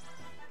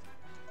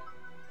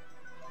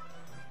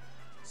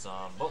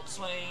 Zombo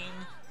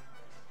Swain.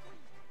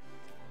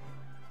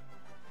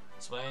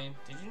 Swain,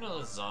 did you know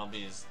the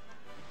zombie is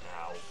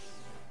now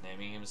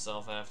naming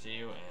himself after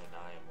you? And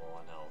I am low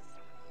on health.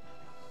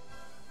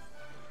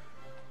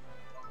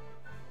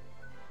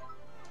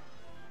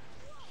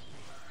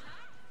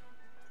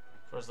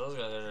 Of course, those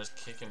guys are just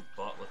kicking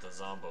butt with the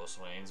Zombo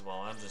Swains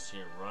while I'm just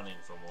here running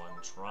from one,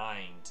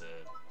 trying to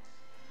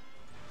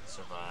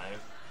survive.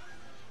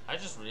 I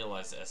just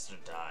realized Esther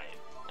died.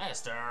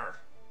 Esther!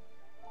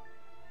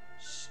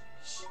 Shh.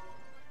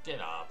 Get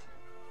up.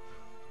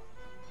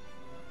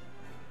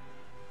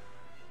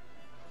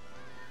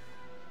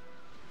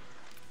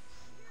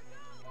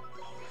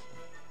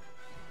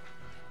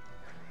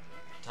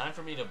 Time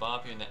for me to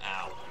bop you in the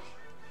ow.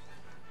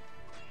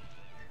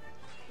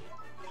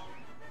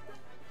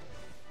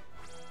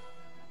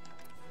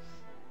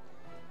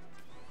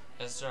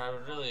 Esther, I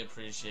would really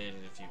appreciate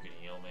it if you could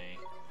heal me.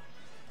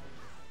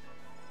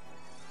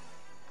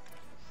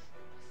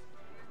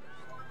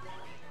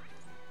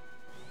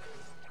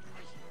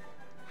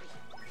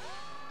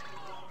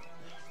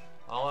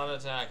 All out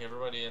attack,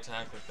 everybody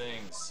attack the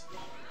things.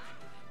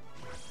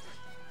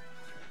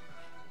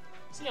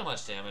 See how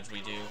much damage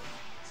we do?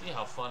 See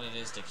how fun it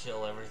is to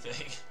kill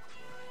everything?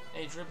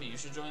 Hey Drippy, you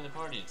should join the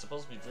party. It's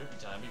supposed to be Drippy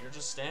time, but you're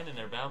just standing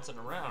there bouncing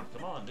around.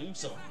 Come on, do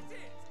something.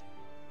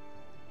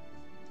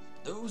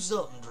 Do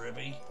something,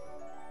 Drippy.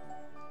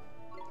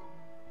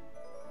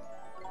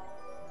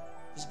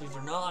 This will be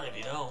for naught if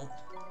you don't.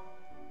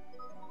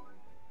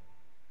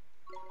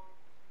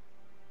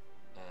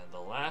 And the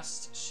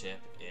last ship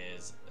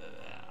is...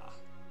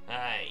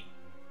 hey!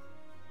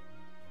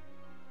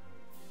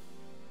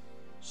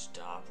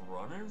 Stop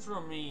running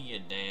from me, you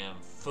damn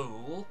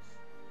fool!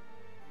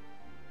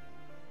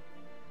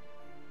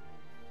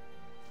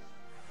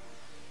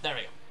 There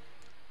we go.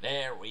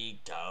 There we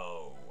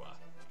go.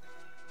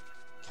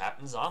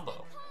 Captain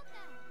Zombo.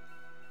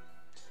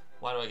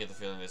 Why do I get the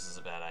feeling this is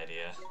a bad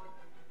idea?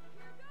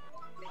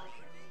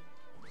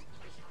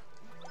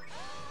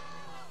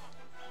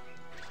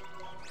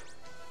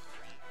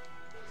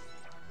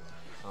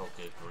 Oh,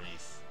 good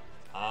grief.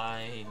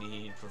 I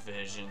need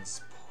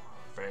provisions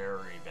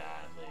very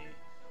badly.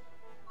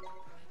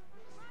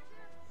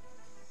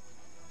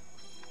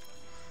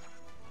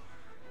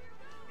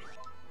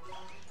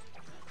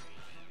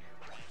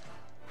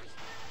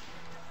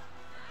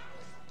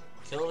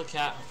 Kill the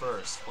captain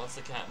first. Once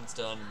the captain's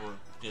done, we're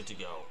good to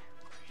go.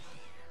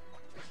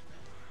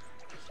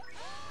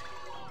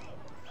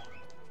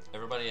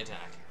 Everybody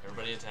attack.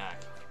 Everybody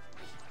attack.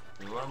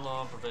 We run low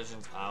on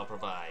provisions, I'll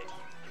provide.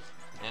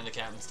 And the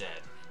captain's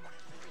dead.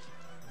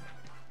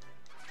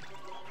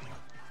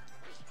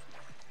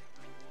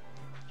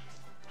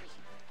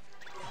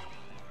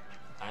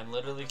 I'm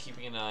literally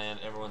keeping an eye on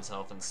everyone's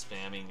health and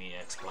spamming the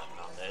X button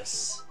on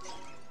this.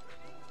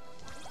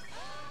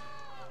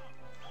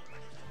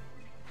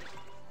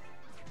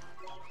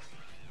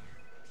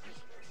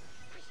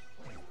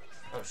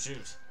 Oh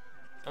shoot.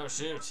 Oh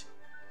shoot.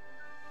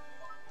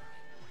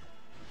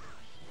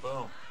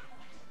 Boom.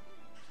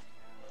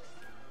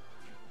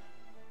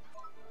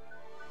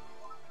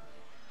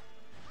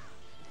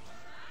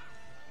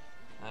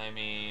 I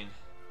mean,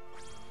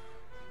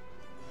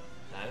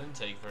 that didn't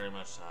take very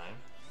much time.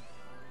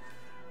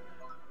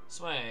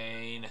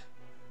 Swain.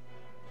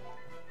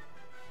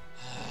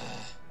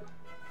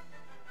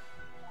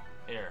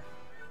 Here.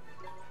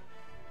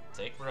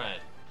 Take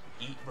bread.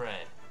 Eat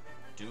bread.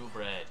 Do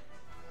bread.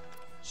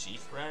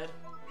 Sheaf bread?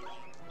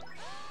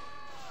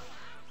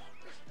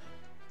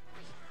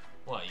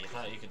 What, you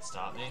thought you could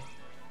stop me?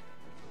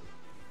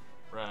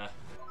 Bruh.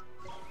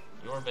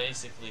 You're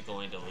basically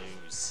going to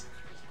lose.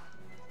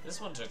 This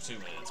one took 2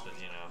 minutes, but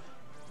you know,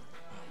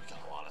 we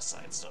got a lot of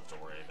side stuff to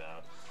worry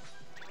about.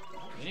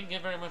 We didn't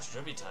get very much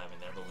drippy time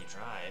in there, but we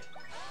tried.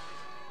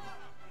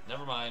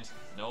 Never mind.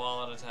 No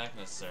all-out attack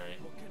necessary.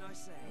 What can I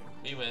say?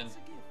 We win.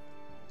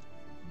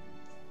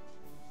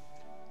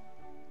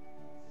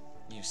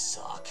 You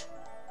suck.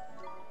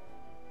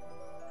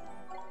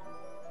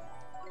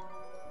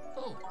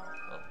 Oh.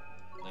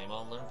 Well, name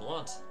on learn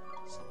blunt.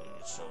 Somebody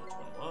show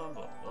 21,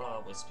 blah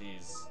blah,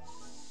 Wispies.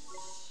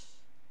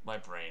 My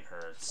brain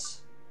hurts.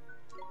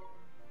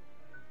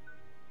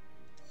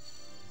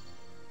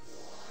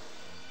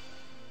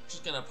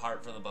 Just gonna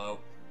part from the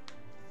boat.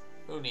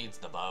 Who needs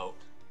the boat?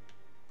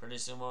 Pretty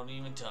soon won't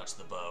even touch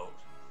the boat.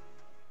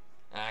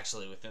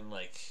 Actually, within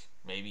like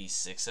maybe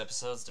 6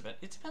 episodes.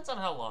 It depends on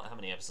how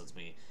many episodes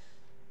we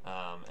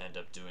end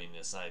up doing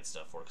the side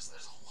stuff for, because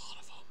there's a lot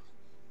of them.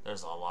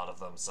 There's a lot of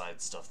them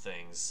side stuff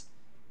things.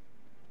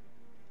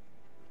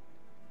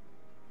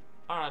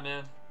 Alright,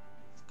 man.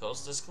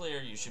 Coast is clear.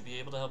 You should be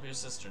able to help your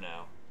sister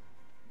now.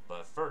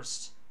 But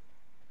first,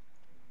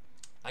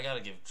 I gotta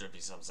give Drippy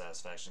some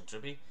satisfaction.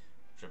 Drippy?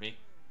 Drippy?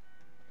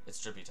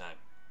 It's Drippy time.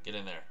 Get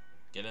in there.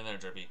 Get in there,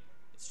 Drippy.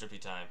 It's Drippy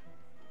time.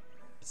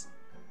 It's...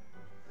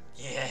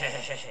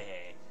 Yeah!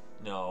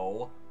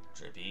 No.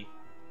 Drippy.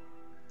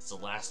 It's the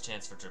last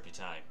chance for Drippy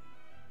time.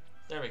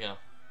 There we go.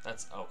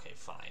 That's... okay,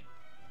 fine.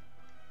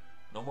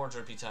 No more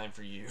Drippy time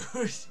for you.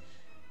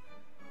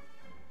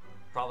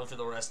 Probably for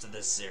the rest of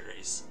this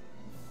series.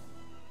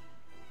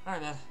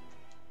 Alright, man.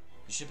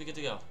 You should be good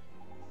to go.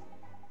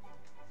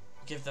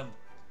 Give them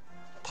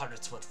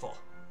pirates what for.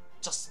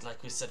 Just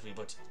like we said we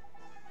would.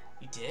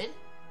 We did?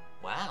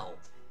 Wow.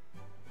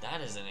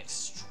 That is an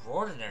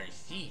extraordinary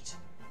feat.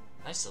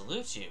 I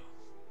salute you.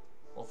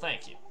 Well,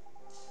 thank you.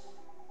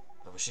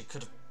 I wish you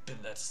could have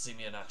been there to see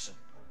me in action.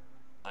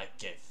 I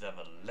gave them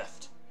a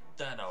left,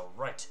 then a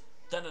right,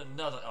 then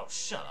another. Oh,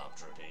 shut up,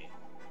 Drippy.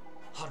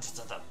 Hundreds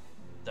of them.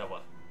 There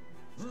were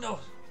no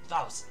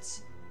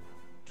thousands.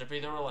 Drippy,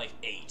 there were like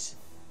 8.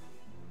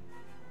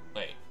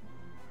 Wait.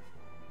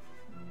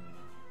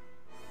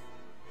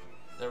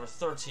 There were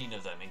 13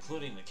 of them,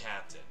 including the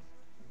captain.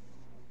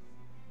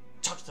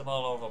 Chucked them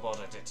all overboard,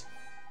 I did.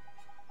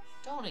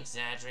 Don't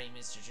exaggerate,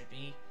 Mr.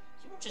 Drippy.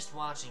 You were just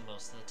watching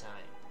most of the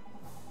time.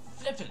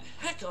 Flippin'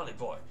 heck on it,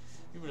 boy.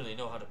 You really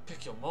know how to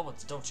pick your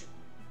moments, don't you?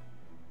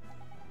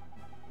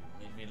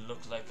 Made me look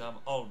like I'm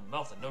all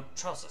mouth and no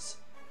trousers.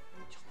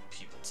 Young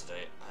people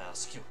today, I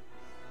ask you.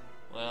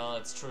 Well,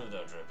 it's true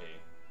though, Drippy.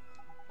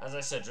 As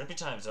I said, Drippy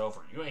time's over.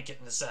 You ain't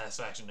getting the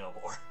satisfaction no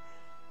more.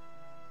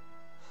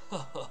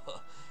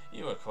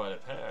 You are quite a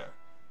pair.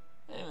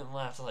 I haven't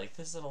laughed like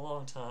this in a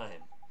long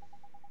time.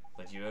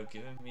 But you have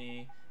given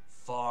me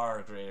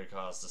far greater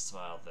cause to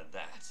smile than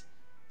that.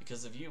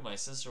 Because of you, my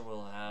sister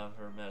will have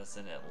her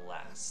medicine at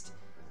last.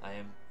 I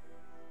am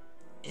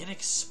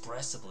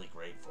inexpressibly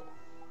grateful.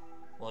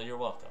 Well, you're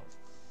welcome.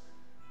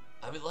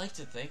 I would like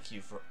to thank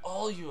you for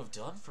all you have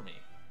done for me.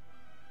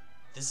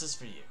 This is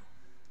for you.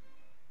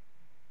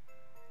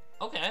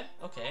 Okay,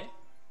 okay.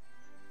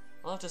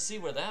 I'll have to see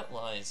where that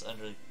lies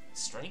under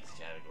strength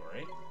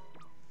category.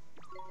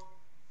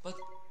 But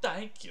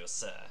thank you,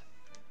 sir.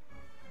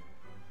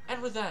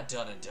 And with that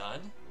done and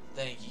done,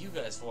 thank you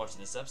guys for watching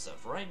this episode.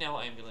 For right now,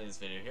 I am going to leave this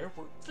video here.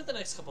 For the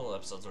next couple of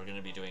episodes, we're going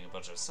to be doing a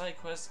bunch of side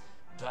quests,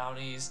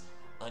 bounties,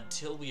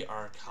 until we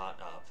are caught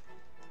up.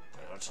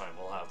 By that time,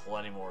 we'll have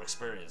plenty more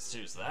experience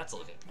too, so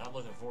I'm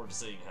looking forward to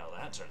seeing how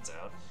that turns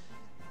out.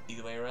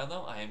 Either way around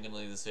though, I am going to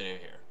leave this video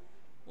here.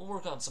 We'll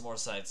work on some more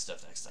side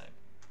stuff next time.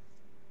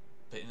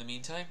 But in the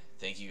meantime,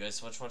 thank you guys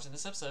so much for watching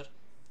this episode.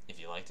 If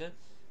you liked it,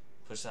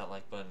 push that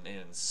like button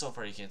and so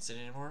far you can't sit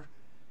anymore.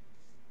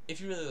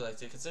 If you really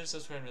liked it, consider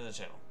subscribing to the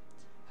channel.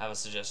 Have a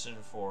suggestion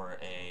for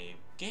a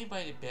game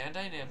by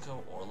Bandai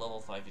Namco or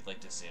Level 5 you'd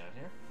like to see on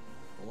here?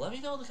 Let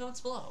me know in the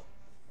comments below.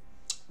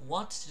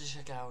 Want to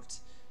check out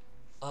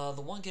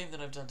the one game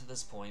that I've done to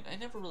this point. I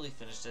never really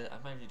finished it.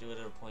 I might redo it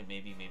at a point,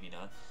 maybe, maybe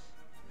not.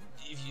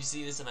 If you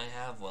see this and I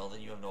have, well,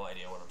 then you have no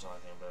idea what I'm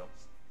talking about.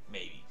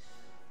 Maybe.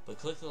 But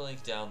click the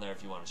link down there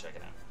if you want to check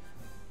it out.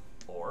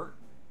 Or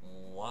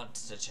want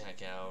to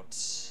check out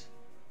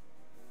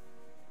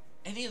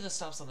any of the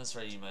stops on this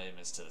ride you might have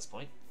missed to this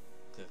point.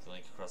 Click the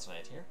link across my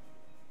head here.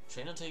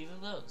 Train will take you to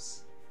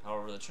those.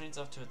 However, the train's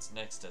off to its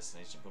next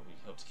destination, but we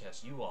hope to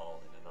catch you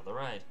all in another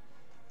ride.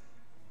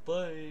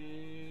 Bye!